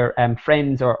who their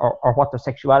friends or what the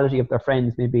sexuality of their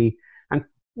friends may be, and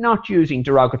not using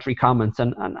derogatory comments.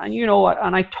 And you know,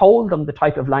 and I told them the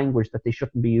type of language that they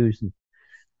shouldn't be using.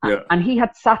 And he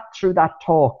had sat through that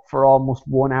talk for almost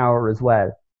 1 hour as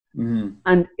well.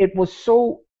 And it was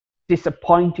so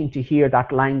disappointing to hear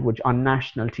that language on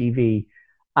national TV.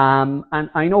 And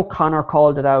I know Conor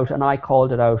called it out and I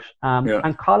called it out.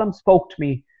 And Colm spoke to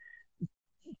me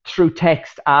through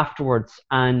text afterwards,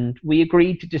 and we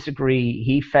agreed to disagree.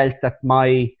 He felt that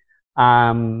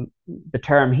the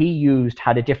term he used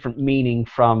had a different meaning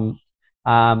from,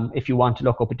 if you want to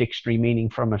look up a dictionary meaning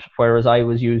from it, whereas I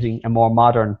was using a more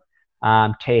modern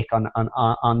take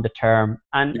on the term.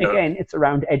 And again, it's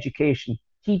around education.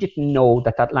 He didn't know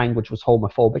that language was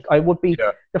homophobic. I would be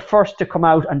the first to come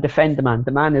out and defend the man. The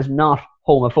man is not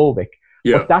homophobic.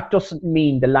 But that doesn't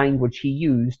mean the language he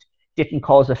used didn't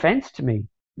cause offence to me,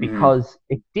 because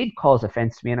it did cause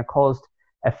offence to me, and it caused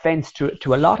offence to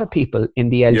a lot of people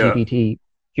in the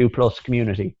LGBTQ plus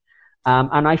community.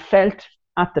 And I felt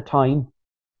at the time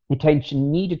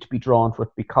attention needed to be drawn to it,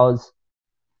 because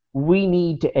we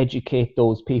need to educate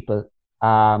those people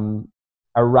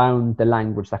around the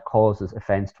language that causes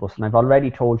offence to us. And I've already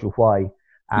told you why.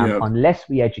 Unless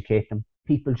we educate them,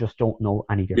 people just don't know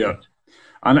any different.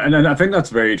 And I think that's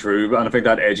very true. And I think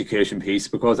that education piece,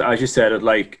 because as you said,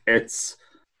 it's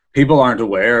people aren't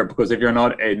aware, because if you're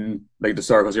not in like the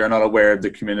circles, you're not aware of the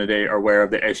community or aware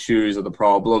of the issues or the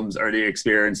problems or the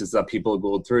experiences that people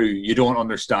go through, you don't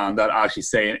understand that actually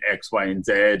saying X, Y, and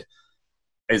Z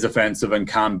is offensive and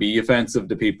can be offensive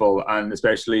to people. And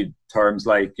especially terms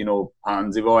like, you know,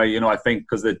 pansy boy, you know, I think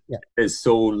because it is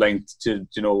so linked to,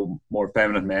 you know, more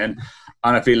feminine men,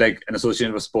 and I feel like an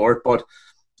association with sport. But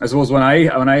I suppose when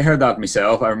I heard that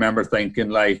myself, I remember thinking,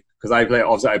 like, because I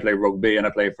play rugby and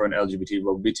I play for an LGBT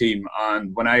rugby team,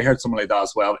 and when I heard something like that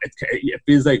as well, it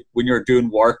feels like when you're doing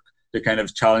work to kind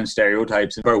of challenge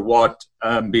stereotypes about what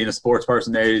being a sports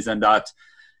person is, and that,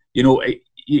 you know,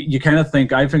 you kind of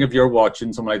think, I think if you're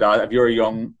watching something like that, if you're a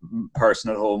young person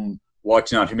at home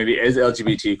watching that who maybe is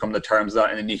LGBT come to terms with that,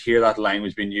 and then you hear that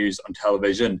language being used on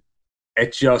television.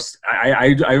 It just,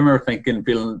 I remember thinking,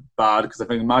 feeling bad, because I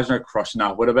think, imagine how crushing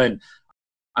that would have been.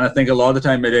 And I think a lot of the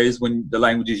time it is when the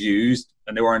language is used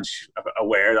and they weren't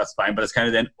aware, that's fine. But it's kind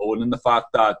of then owning the fact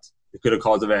that it could have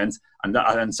caused events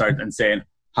and saying,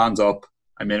 hands up,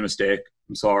 I made a mistake,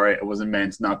 I'm sorry, it wasn't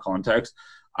meant in that context.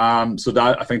 So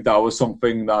that, I think that was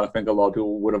something that I think a lot of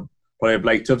people would have probably have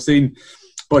liked to have seen.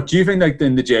 But do you think, like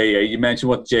in the JA, you mentioned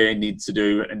what JA needs to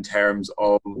do in terms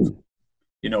of,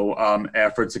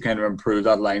 efforts to kind of improve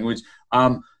that language.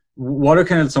 What are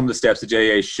kind of some of the steps the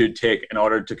JA should take in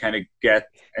order to kind of get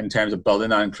in terms of building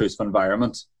that inclusive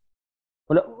environment?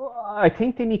 Well, I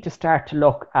think they need to start to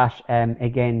look at,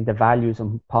 again, the values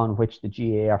upon which the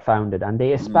GA are founded. And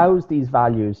they espouse these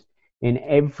values in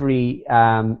every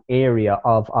area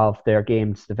of their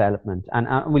games development.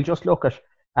 And we'll just look at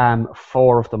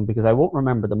 4 of them, because I won't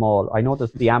remember them all. I know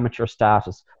there's the amateur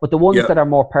status, but the ones that are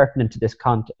more pertinent to this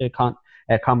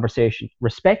conversation: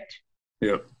 respect,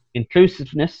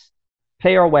 inclusiveness,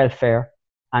 player welfare,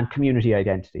 and community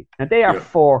identity. Now, they are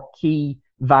 4 key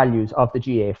values of the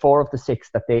GA, 4 of the 6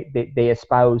 that they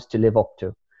espouse to live up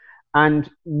to. And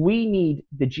we need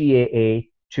the GAA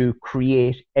to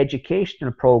create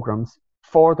educational programs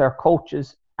for their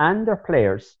coaches and their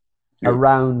players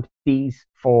around these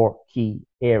 4 key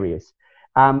areas.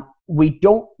 We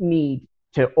don't need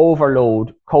to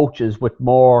overload coaches with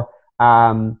more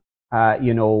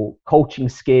coaching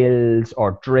skills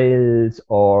or drills,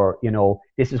 or,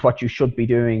 this is what you should be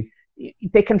doing.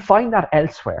 They can find that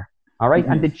elsewhere. All right.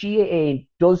 And the GAA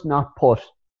does not put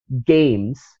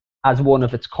games as one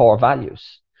of its core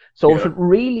values. So if it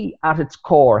really at its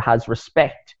core has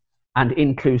respect and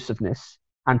inclusiveness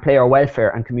and player welfare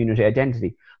and community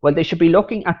identity, well, they should be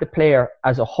looking at the player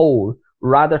as a whole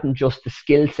rather than just the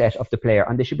skill set of the player.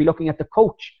 And they should be looking at the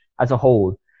coach as a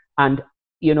whole. And,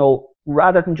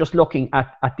 rather than just looking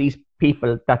at these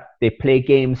people that they play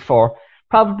games for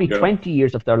probably 20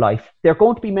 years of their life, they're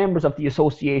going to be members of the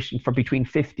association for between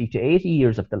 50 to 80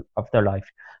 years of their life.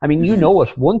 I mean, you know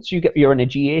it. Once you're in a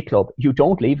GA club, you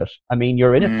don't leave it. I mean,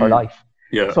 you're in it for life.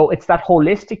 Yeah. So it's that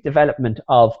holistic development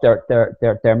of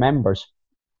their members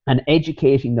and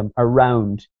educating them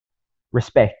around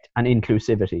respect and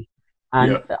inclusivity.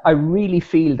 And I really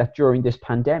feel that during this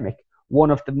pandemic, one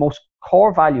of the most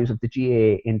core values of the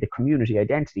GAA in the community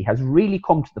identity has really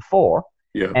come to the fore.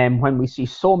 And when we see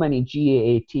so many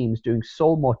GAA teams doing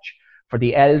so much for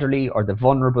the elderly or the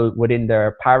vulnerable within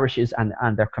their parishes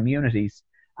and their communities,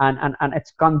 and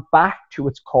it's gone back to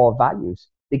its core values.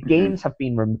 The games have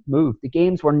been removed. The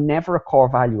games were never a core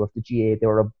value of the GAA. They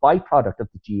were a byproduct of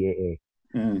the GAA.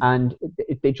 And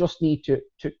they just need to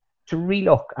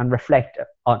relook and reflect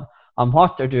on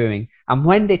what they're doing. And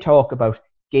when they talk about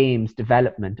games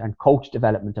development and coach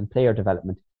development and player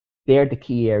development, they're the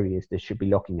key areas they should be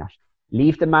looking at.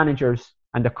 Leave the managers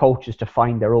and the coaches to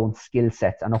find their own skill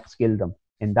sets and upskill them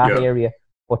in that area,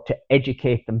 but to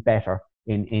educate them better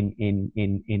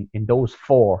in those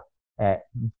 4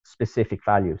 specific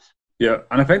values. Yeah,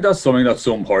 and I think that's something that's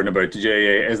so important about the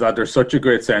JA, is that there's such a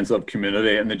great sense of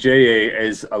community, and the JA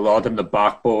is a lot of the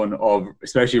backbone of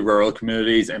especially rural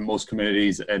communities and most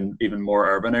communities and even more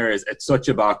urban areas. It's such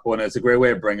a backbone. It's a great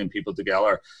way of bringing people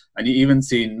together. And you even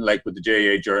seen, like with the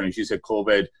JA journey, you said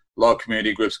COVID, a lot of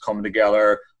community groups coming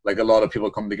together, like a lot of people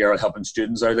coming together helping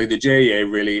students out. Like the JA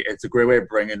really, it's a great way of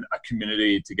bringing a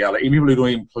community together. Even people who don't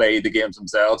even play the games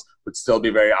themselves would still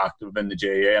be very active in the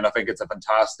JA. And I think it's a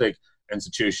fantastic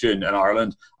institution in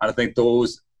Ireland. And I think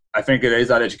it is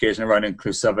that education around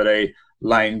inclusivity,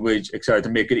 language, etc., to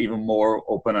make it even more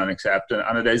open and accepting.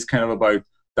 And it is kind of about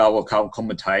that will come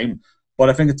with time. But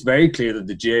I think it's very clear that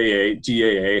the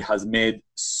GAA has made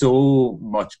so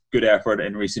much good effort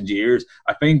in recent years.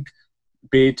 I think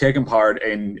taking part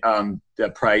in the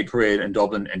Pride Parade in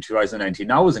Dublin in 2019,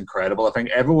 that was incredible. I think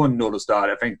everyone noticed that.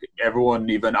 I think everyone,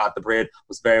 even at the parade,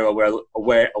 was very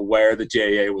aware the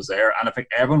GAA was there. And I think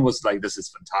everyone was like, this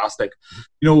is fantastic.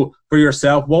 For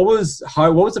yourself, what was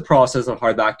the process of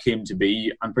how that came to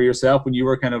be? And for yourself, when you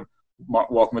were kind of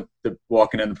walking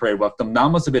in the parade with them,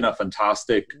 that must have been a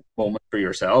fantastic moment for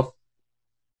yourself.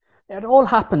 It all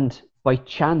happened by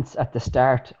chance at the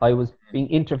start. I was being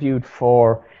interviewed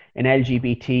for an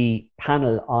LGBT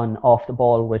panel on Off the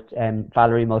Ball with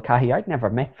Valerie Mulcahy. I'd never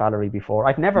met Valerie before.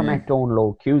 I'd never met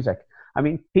Donal Cusack. I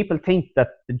mean, people think that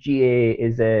the GAA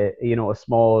is a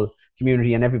small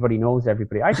community and everybody knows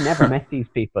everybody. I'd never met these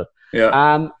people.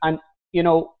 And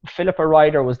Philippa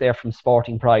Ryder was there from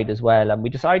Sporting Pride as well, and we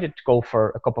decided to go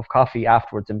for a cup of coffee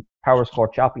afterwards in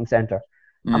Powerscourt Shopping Centre.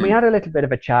 And we had a little bit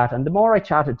of a chat. And the more I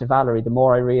chatted to Valerie, the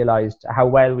more I realized how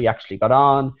well we actually got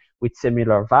on, with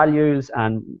similar values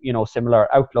and, you know, similar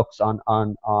outlooks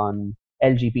on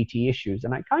LGBT issues.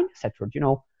 And I kind of said to her, you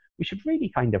know, we should really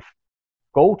kind of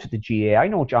go to the GA. I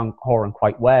know John Horan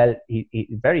quite well. He's a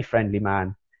very friendly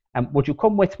man. And would you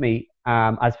come with me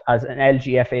as an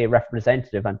LGFA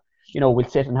representative? And, you know, we'll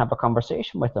sit and have a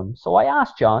conversation with him. So I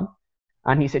asked John,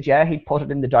 and he said, yeah, he'd put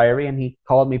it in the diary, and he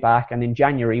called me back. And in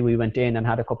January, we went in and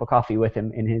had a cup of coffee with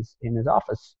him in his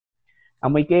office.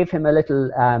 And we gave him a little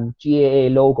GAA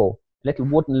logo, a little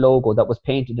wooden logo that was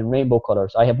painted in rainbow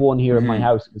colours. I have one here in my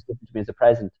house. It was given to me as a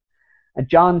present. And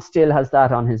John still has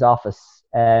that on his office,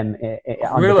 on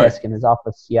the desk in his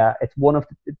office. Yeah, it's one of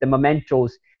the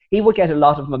mementos. He would get a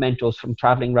lot of mementos from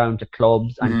travelling around to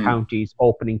clubs and counties,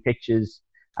 opening pitches,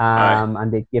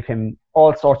 and they give him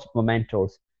all sorts of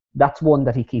mementos. That's one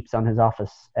that he keeps on his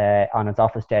office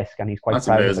desk, and he's quite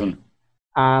proud of it.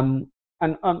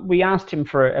 And we asked him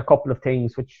for a couple of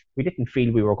things which we didn't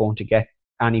feel we were going to get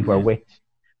anywhere with.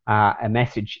 A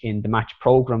message in the match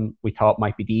programme we thought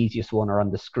might be the easiest one, or on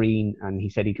the screen, and he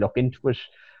said he'd look into it.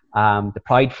 The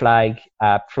Pride flag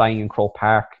flying in Croke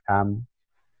Park.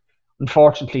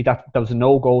 Unfortunately, that was a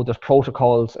no-go. There's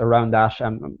protocols around that.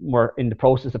 We're in the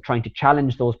process of trying to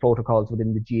challenge those protocols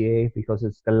within the GA, because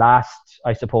it's the last,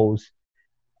 I suppose,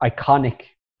 iconic,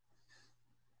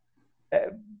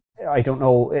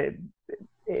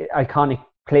 iconic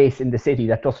place in the city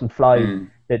that doesn't fly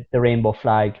the rainbow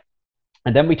flag.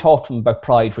 And then we talked to him about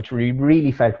Pride, which we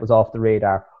really felt was off the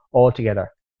radar altogether.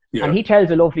 Yeah. And he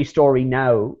tells a lovely story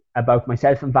now about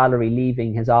myself and Valerie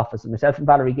leaving his office. And myself and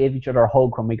Valerie gave each other a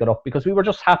hug when we got up, because we were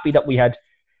just happy that we had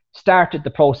started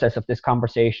the process of this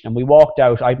conversation. And we walked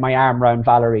out, I had my arm around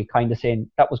Valerie, kind of saying,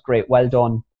 that was great, well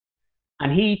done.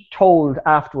 And he told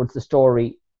afterwards the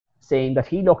story, saying that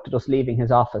he looked at us leaving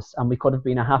his office, and we could have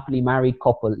been a happily married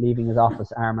couple leaving his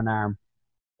office arm in arm.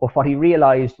 But what he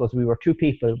realised was we were two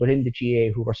people within the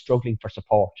GA who were struggling for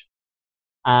support.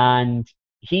 And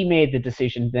he made the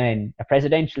decision then, a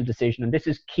presidential decision, and this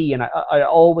is key, and I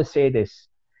always say this,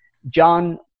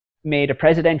 John made a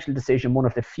presidential decision, one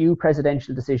of the few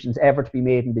presidential decisions ever to be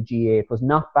made in the GA. It was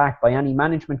not backed by any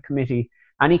management committee,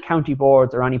 any county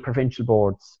boards or any provincial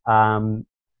boards.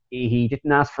 He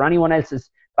didn't ask for anyone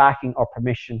else's backing or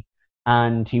permission,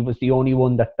 and he was the only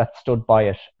one that stood by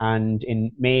it. And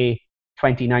in May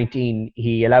 2019,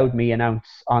 he allowed me announce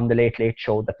on the Late Late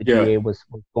Show that the GA was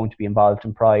going to be involved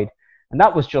in Pride. And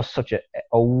that was just such a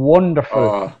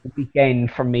wonderful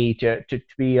weekend for me to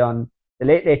be on the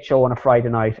Late Late Show on a Friday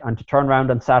night, and to turn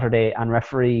around on Saturday and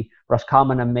referee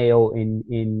Roscommon and Mayo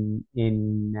in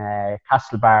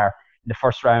Castlebar in the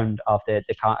first round of the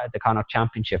Connacht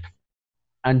Championship.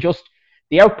 And just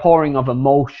the outpouring of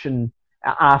emotion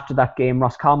after that game.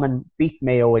 Roscommon beat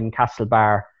Mayo in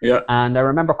Castlebar. Yeah. And I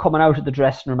remember coming out of the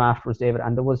dressing room afterwards, David,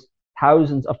 and there was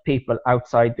thousands of people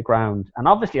outside the ground. And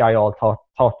obviously I all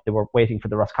thought they were waiting for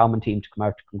the Roscommon team to come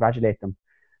out to congratulate them.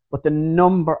 But the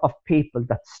number of people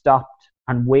that stopped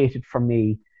and waited for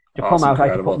me to come out, incredible.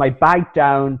 I could put my bag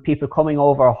down, people coming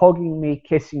over, hugging me,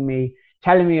 kissing me,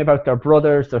 telling me about their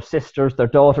brothers, their sisters, their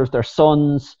daughters, their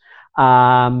sons,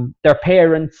 their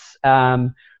parents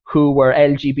who were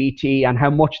LGBT, and how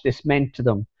much this meant to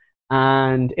them.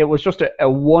 And it was just a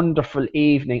wonderful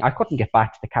evening. I couldn't get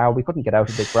back to the car. We couldn't get out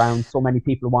of the ground. So many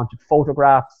people wanted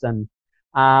photographs, and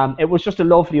it was just a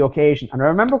lovely occasion. And I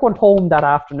remember going home that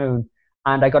afternoon,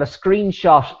 and I got a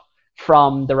screenshot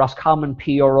from the Roscommon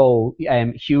PRO,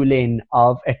 Hugh Lynn,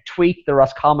 of a tweet the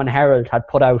Roscommon Herald had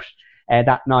put out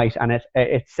that night. And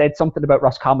it said something about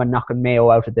Roscommon knocking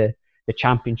Mayo out of the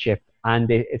championship.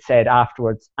 And it said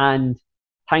afterwards, and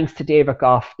thanks to David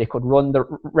Goff, they could run the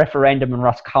referendum in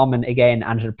Roscommon again,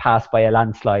 and it had passed by a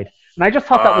landslide. And I just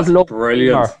thought that was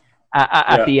lovely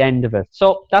at the end of it.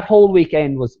 So that whole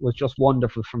weekend was just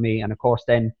wonderful for me. And of course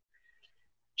then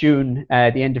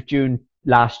the end of June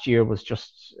last year was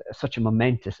just such a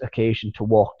momentous occasion to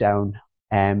walk down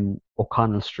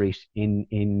O'Connell Street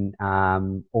in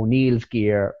O'Neill's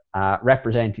gear,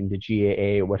 representing the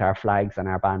GAA with our flags and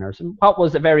our banners. And what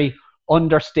was a very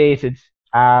understated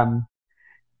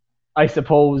I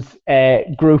suppose,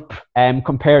 group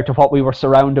compared to what we were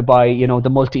surrounded by, you know, the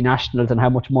multinationals and how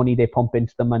much money they pump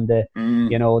into them, and the,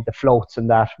 you know, the floats and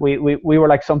that. We were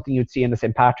like something you'd see in the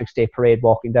St. Patrick's Day parade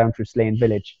walking down through Slane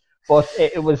Village. But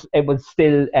it was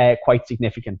still quite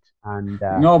significant. And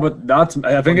no, but that's,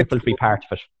 I think it's to be part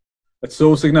of it. It's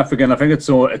so significant. I think it's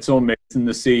so amazing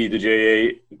to see the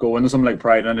GAA go into something like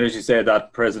Pride, and as you say,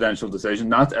 that presidential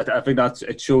decision. I think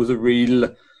it shows a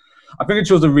real I think it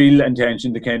shows a real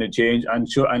intention to kind of change,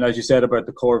 and as you said about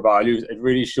the core values, it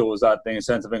really shows that thing, a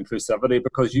sense of inclusivity,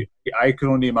 because I can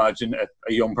only imagine if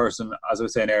a young person, as I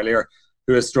was saying earlier,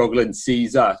 who is struggling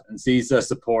sees that and sees the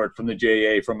support from the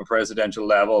GAA from a presidential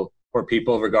level for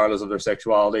people regardless of their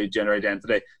sexuality, gender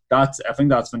identity. I think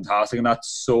that's fantastic, and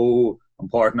that's so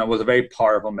important. It was a very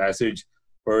powerful message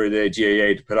for the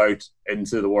GAA to put out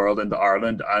into the world, into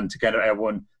Ireland, and to kind of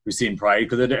everyone who's seen Pride,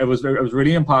 because it was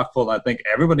really impactful. And I think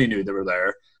everybody knew they were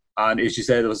there. And as you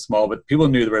said, it was small, but people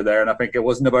knew they were there. And I think it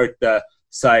wasn't about the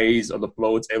size of the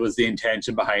floats; it was the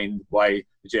intention behind why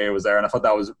the GAA was there. And I thought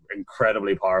that was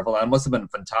incredibly powerful, and it must have been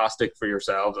fantastic for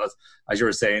yourselves, as you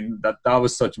were saying, that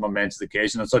was such a momentous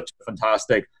occasion and such a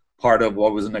fantastic part of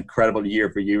what was an incredible year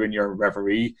for you in your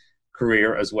referee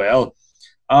career as well.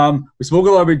 We spoke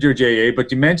a lot about your GAA,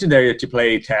 but you mentioned there that you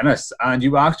play tennis, and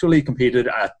you actually competed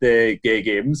at the Gay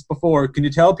Games before. Can you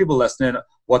tell people listening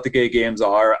what the Gay Games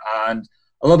are, and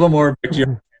a little bit more about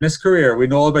your tennis career? We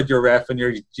know all about your ref and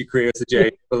your career as a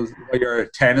GAA, but your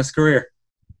tennis career.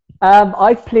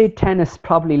 I've played tennis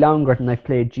probably longer than I've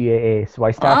played GAA. So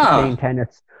I started playing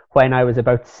tennis when I was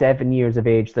about 7 years of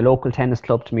age. The local tennis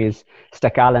club to me is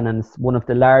Stackallan, and it's one of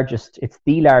the largest. It's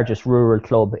the largest rural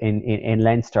club in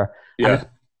Leinster. Yeah. And it's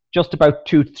just about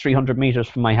 200 to 300 meters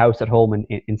from my house at home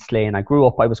in Slane. I grew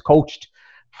up. I was coached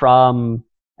from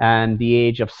the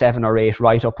age of 7 or 8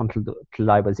 right up until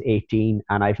I was 18,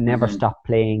 and I've never stopped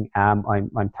playing.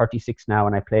 I'm 36 now,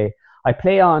 and I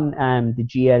play on the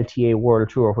GLTA World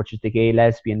Tour, which is the Gay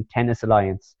Lesbian Tennis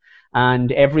Alliance.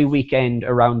 And every weekend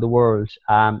around the world,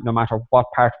 no matter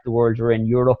what part of the world you're in,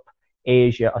 Europe,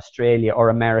 Asia, Australia, or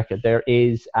America, there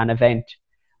is an event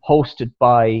hosted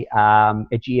by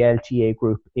a GLTA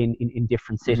group in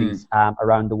different cities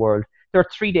around the world. They're a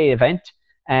 3-day event,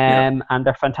 and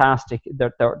they're fantastic.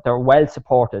 They're well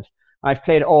supported. I've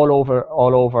played all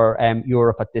over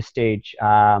Europe at this stage.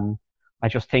 I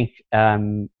just think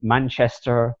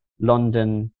Manchester,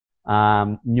 London,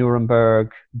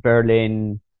 Nuremberg,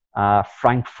 Berlin,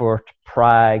 Frankfurt,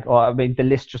 Prague. I mean, the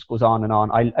list just goes on and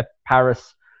on.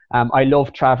 Paris. I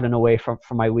love traveling away from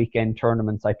my weekend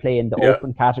tournaments. I play in the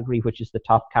open category, which is the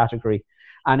top category.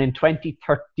 And in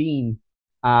 2013,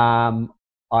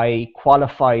 I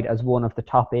qualified as one of the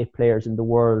top 8 players in the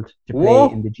world to play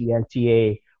in the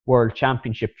GLTA World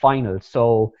Championship finals.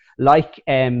 So, like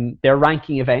they're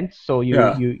ranking events, so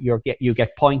you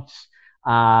get points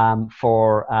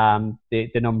for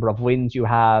the number of wins you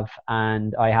have.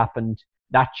 And I happened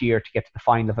that year to get to the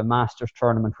final of a Masters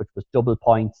tournament, which was double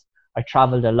points. I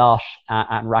travelled a lot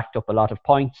and racked up a lot of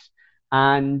points.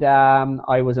 And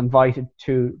I was invited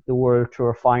to the World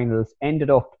Tour finals. Ended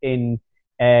up in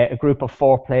a group of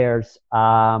 4 players,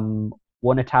 one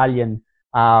Italian,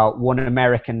 one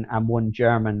American, and one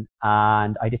German.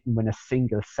 And I didn't win a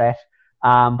single set.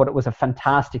 But it was a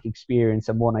fantastic experience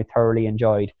and one I thoroughly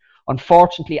enjoyed.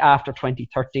 Unfortunately, after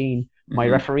 2013, my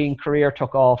refereeing career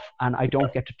took off, and I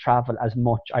don't get to travel as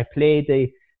much. I play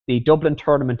the Dublin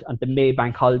tournament on the May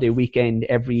Bank holiday weekend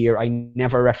every year. I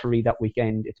never referee that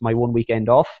weekend. It's my one weekend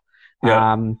off.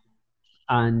 I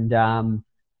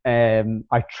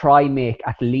try make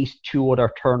at least 2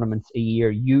 other tournaments a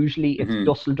year. Usually it's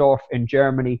Dusseldorf in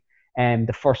Germany,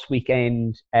 the first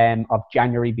weekend of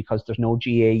January, because there's no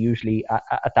GA usually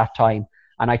at that time.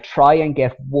 And I try and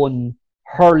get one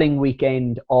hurling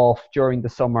weekend off during the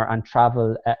summer and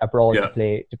travel abroad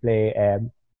to play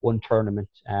one tournament.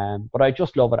 But I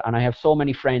just love it, and I have so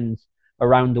many friends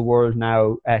around the world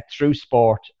now through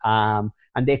sport, and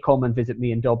they come and visit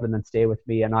me in Dublin and stay with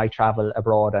me, and I travel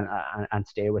abroad and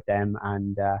stay with them,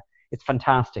 and it's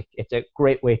fantastic. It's a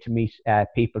great way to meet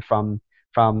people from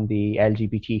the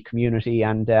LGBT community,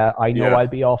 and I know I'll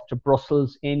be off to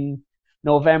Brussels in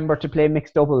November to play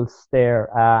mixed doubles there,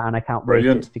 and I can't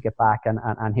wait to get back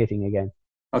and hitting again.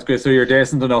 That's great. So you're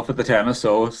decent enough at the tennis,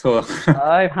 so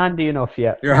I'm handy enough,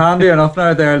 yeah. You're handy enough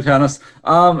now there at tennis.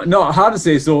 No, I had to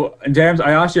say, so in terms,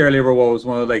 I asked you earlier what was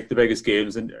one of the biggest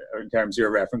games in terms of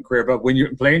your refereeing career, but when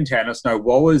you're playing tennis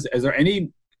now, is there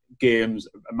any games,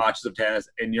 matches of tennis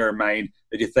in your mind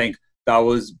that you think that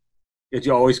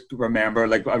you always remember,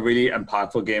 like a really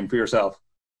impactful game for yourself?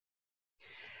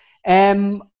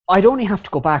 I'd only have to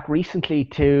go back recently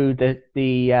to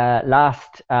the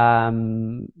last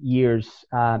year's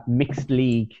mixed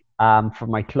league for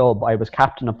my club. I was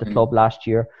captain of the club last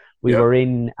year. We were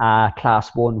in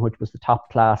Class 1, which was the top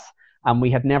class, and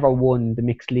we had never won the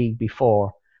mixed league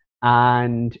before.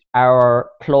 And our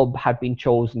club had been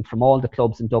chosen from all the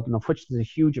clubs in Dublin, of which there's a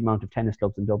huge amount of tennis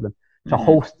clubs in Dublin, to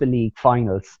host the league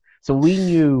finals. So we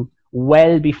knew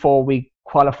well before we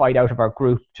qualified out of our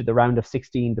group to the round of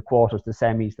 16, the quarters, the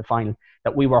semis, the final,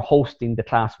 that we were hosting the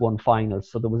Class 1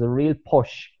 finals. So there was a real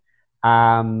push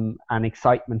and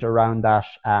excitement around that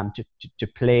to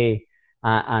play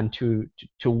and to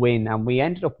win. And we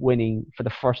ended up winning for the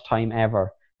first time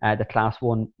ever the Class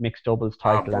 1 mixed doubles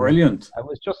title. Brilliant. And it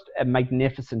was just a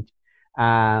magnificent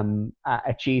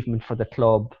achievement for the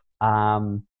club.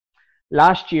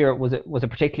 Last year was a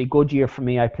particularly good year for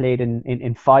me. I played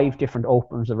in 5 different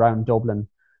openers around Dublin.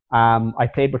 I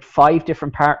played with 5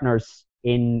 different partners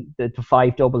in the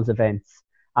 5 doubles events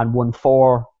and won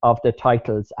 4 of the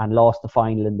titles and lost the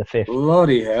final in the 5th.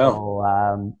 Bloody hell.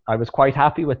 So I was quite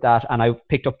happy with that, and I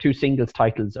picked up 2 singles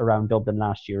titles around Dublin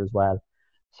last year as well.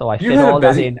 So I fit all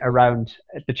that in around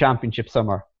the championship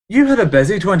summer. You had a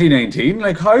busy 2019.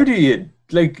 Like, how do you,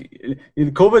 like,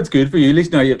 COVID's good for you. At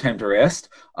least now you have time to rest.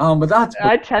 But that's...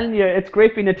 I'm telling you, it's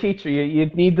great being a teacher. You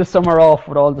need the summer off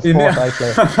with all the sport I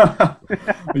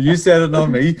play. You said it, not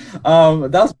me.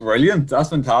 That's brilliant.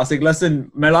 That's fantastic.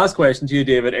 Listen, my last question to you,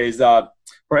 David, is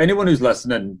for anyone who's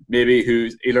listening, maybe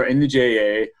who's either in the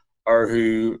GAA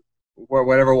or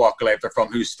whatever walk of life they're from,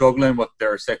 who's struggling with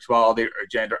their sexuality or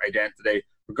gender identity,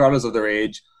 regardless of their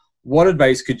age, what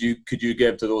advice could you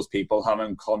give to those people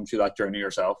having come through that journey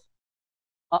yourself?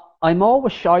 I'm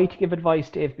always shy to give advice,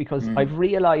 Dave, because I've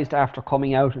realized after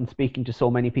coming out and speaking to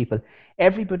so many people,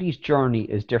 everybody's journey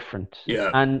is different. Yeah.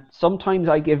 And sometimes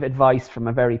I give advice from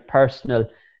a very personal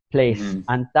place,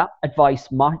 and that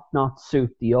advice might not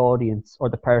suit the audience or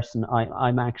the person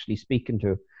I'm actually speaking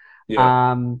to.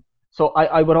 Yeah. So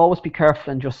I would always be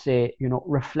careful and just say,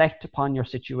 reflect upon your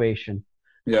situation.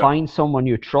 Yeah. Find someone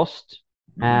you trust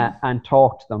and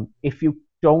talk to them. If you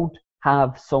don't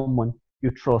have someone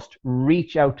you trust,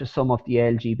 reach out to some of the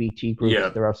LGBT groups. Yeah.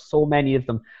 There are so many of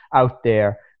them out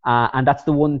there. And that's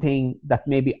the one thing that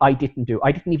maybe I didn't do.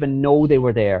 I didn't even know they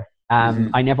were there.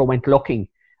 I never went looking.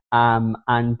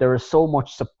 And there is so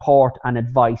much support and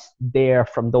advice there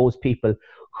from those people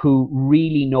who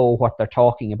really know what they're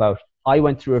talking about. I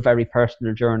went through a very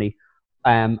personal journey.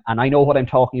 And I know what I'm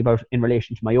talking about in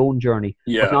relation to my own journey.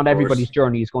 Yeah, but not everybody's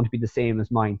journey is going to be the same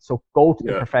as mine. So go to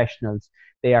the professionals.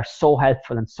 They are so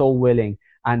helpful and so willing.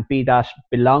 And be that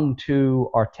Belong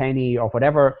To or Tenny or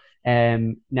whatever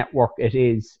network it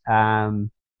is,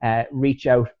 reach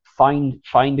out, find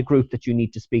a group that you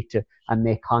need to speak to and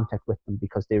make contact with them,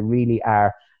 because they really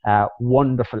are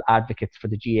wonderful advocates for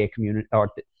the GA community or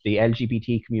the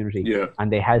LGBT community. Yeah.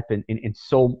 And they help in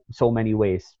so many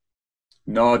ways.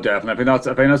 No, definitely. I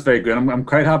think that's very good. I'm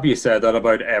quite happy you said that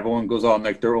about everyone goes on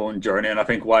like their own journey. And I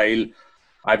think while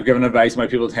I've given advice, my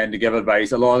people tend to give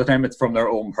advice, a lot of the time it's from their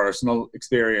own personal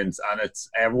experience, and it's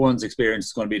everyone's experience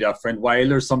is going to be different. While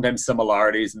there's sometimes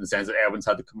similarities in the sense that everyone's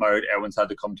had to come out, everyone's had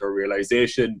to come to a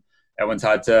realization, everyone's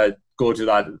had to go to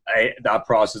that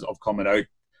process of coming out.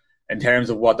 In terms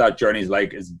of what that journey is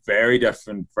like, is very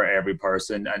different for every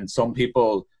person. And some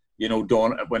people,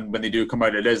 don't, when they do come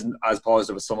out, it isn't as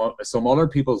positive as some other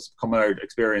people's coming out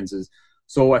experiences.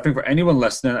 So I think for anyone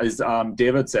listening, as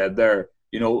David said there,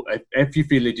 if you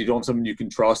feel that you don't have someone you can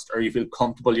trust or you feel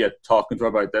comfortable yet talking to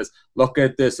about this, look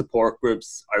at the support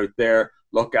groups out there.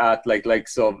 Look at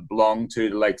likes of Belong To,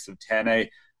 the likes of Tenny,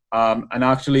 and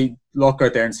actually look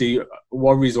out there and see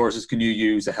what resources can you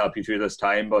use to help you through this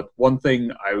time. But one thing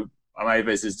my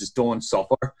advice is just don't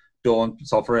suffer. Don't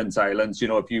suffer in silence.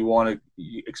 If you want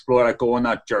to explore that, go on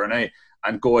that journey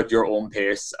and go at your own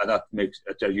pace, and that makes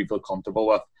it you feel comfortable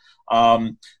with.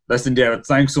 Listen, David,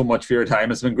 thanks so much for your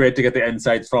time. It's been great to get the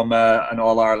insights from an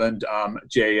All-Ireland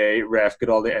GAA ref, get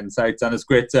all the insights, and it's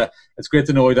great to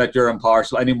know that you're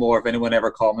impartial anymore. If anyone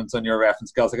ever comments on your ref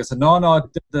skills, like I said, no,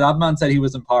 that man said he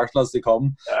was impartial as they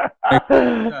come.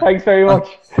 Thanks very much.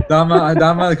 That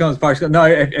man becomes partial. No,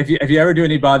 if you ever do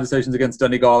any bad decisions against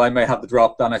Donegal, I may have to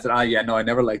drop down. I said, I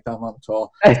never liked that man at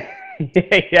all.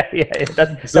 yeah.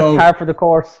 That's par for the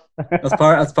course. that's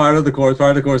part of the course.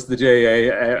 Part of the course of the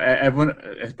GAA. Everyone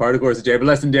is part of the course of the GAA. But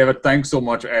listen, David, thanks so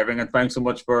much for everything, and thanks so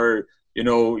much for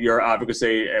your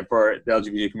advocacy for the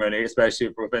LGBT community,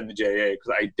 especially within the GAA,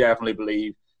 because I definitely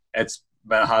believe it's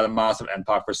had a massive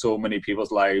impact for so many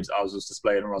people's lives, as was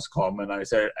displayed in Roscommon. And I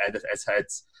said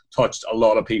it's touched a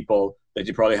lot of people that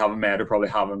you probably haven't met or probably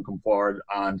haven't come forward.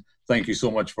 And thank you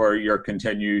so much for your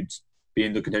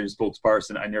being the continued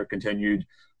spokesperson and your continued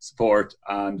support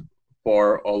and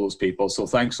for all those people. So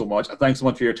thanks so much. And thanks so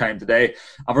much for your time today.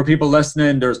 And for people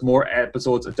listening, there's more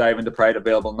episodes of Dive Into Pride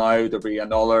available now. There'll be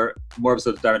more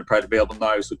episodes of Dive Into Pride available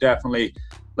now. So definitely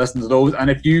listen to those. And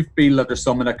if you feel that there's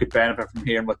someone that could benefit from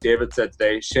hearing what David said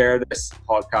today, share this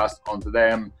podcast onto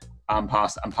them and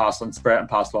pass along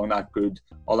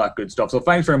all that good stuff. So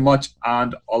thanks very much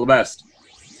and all the best.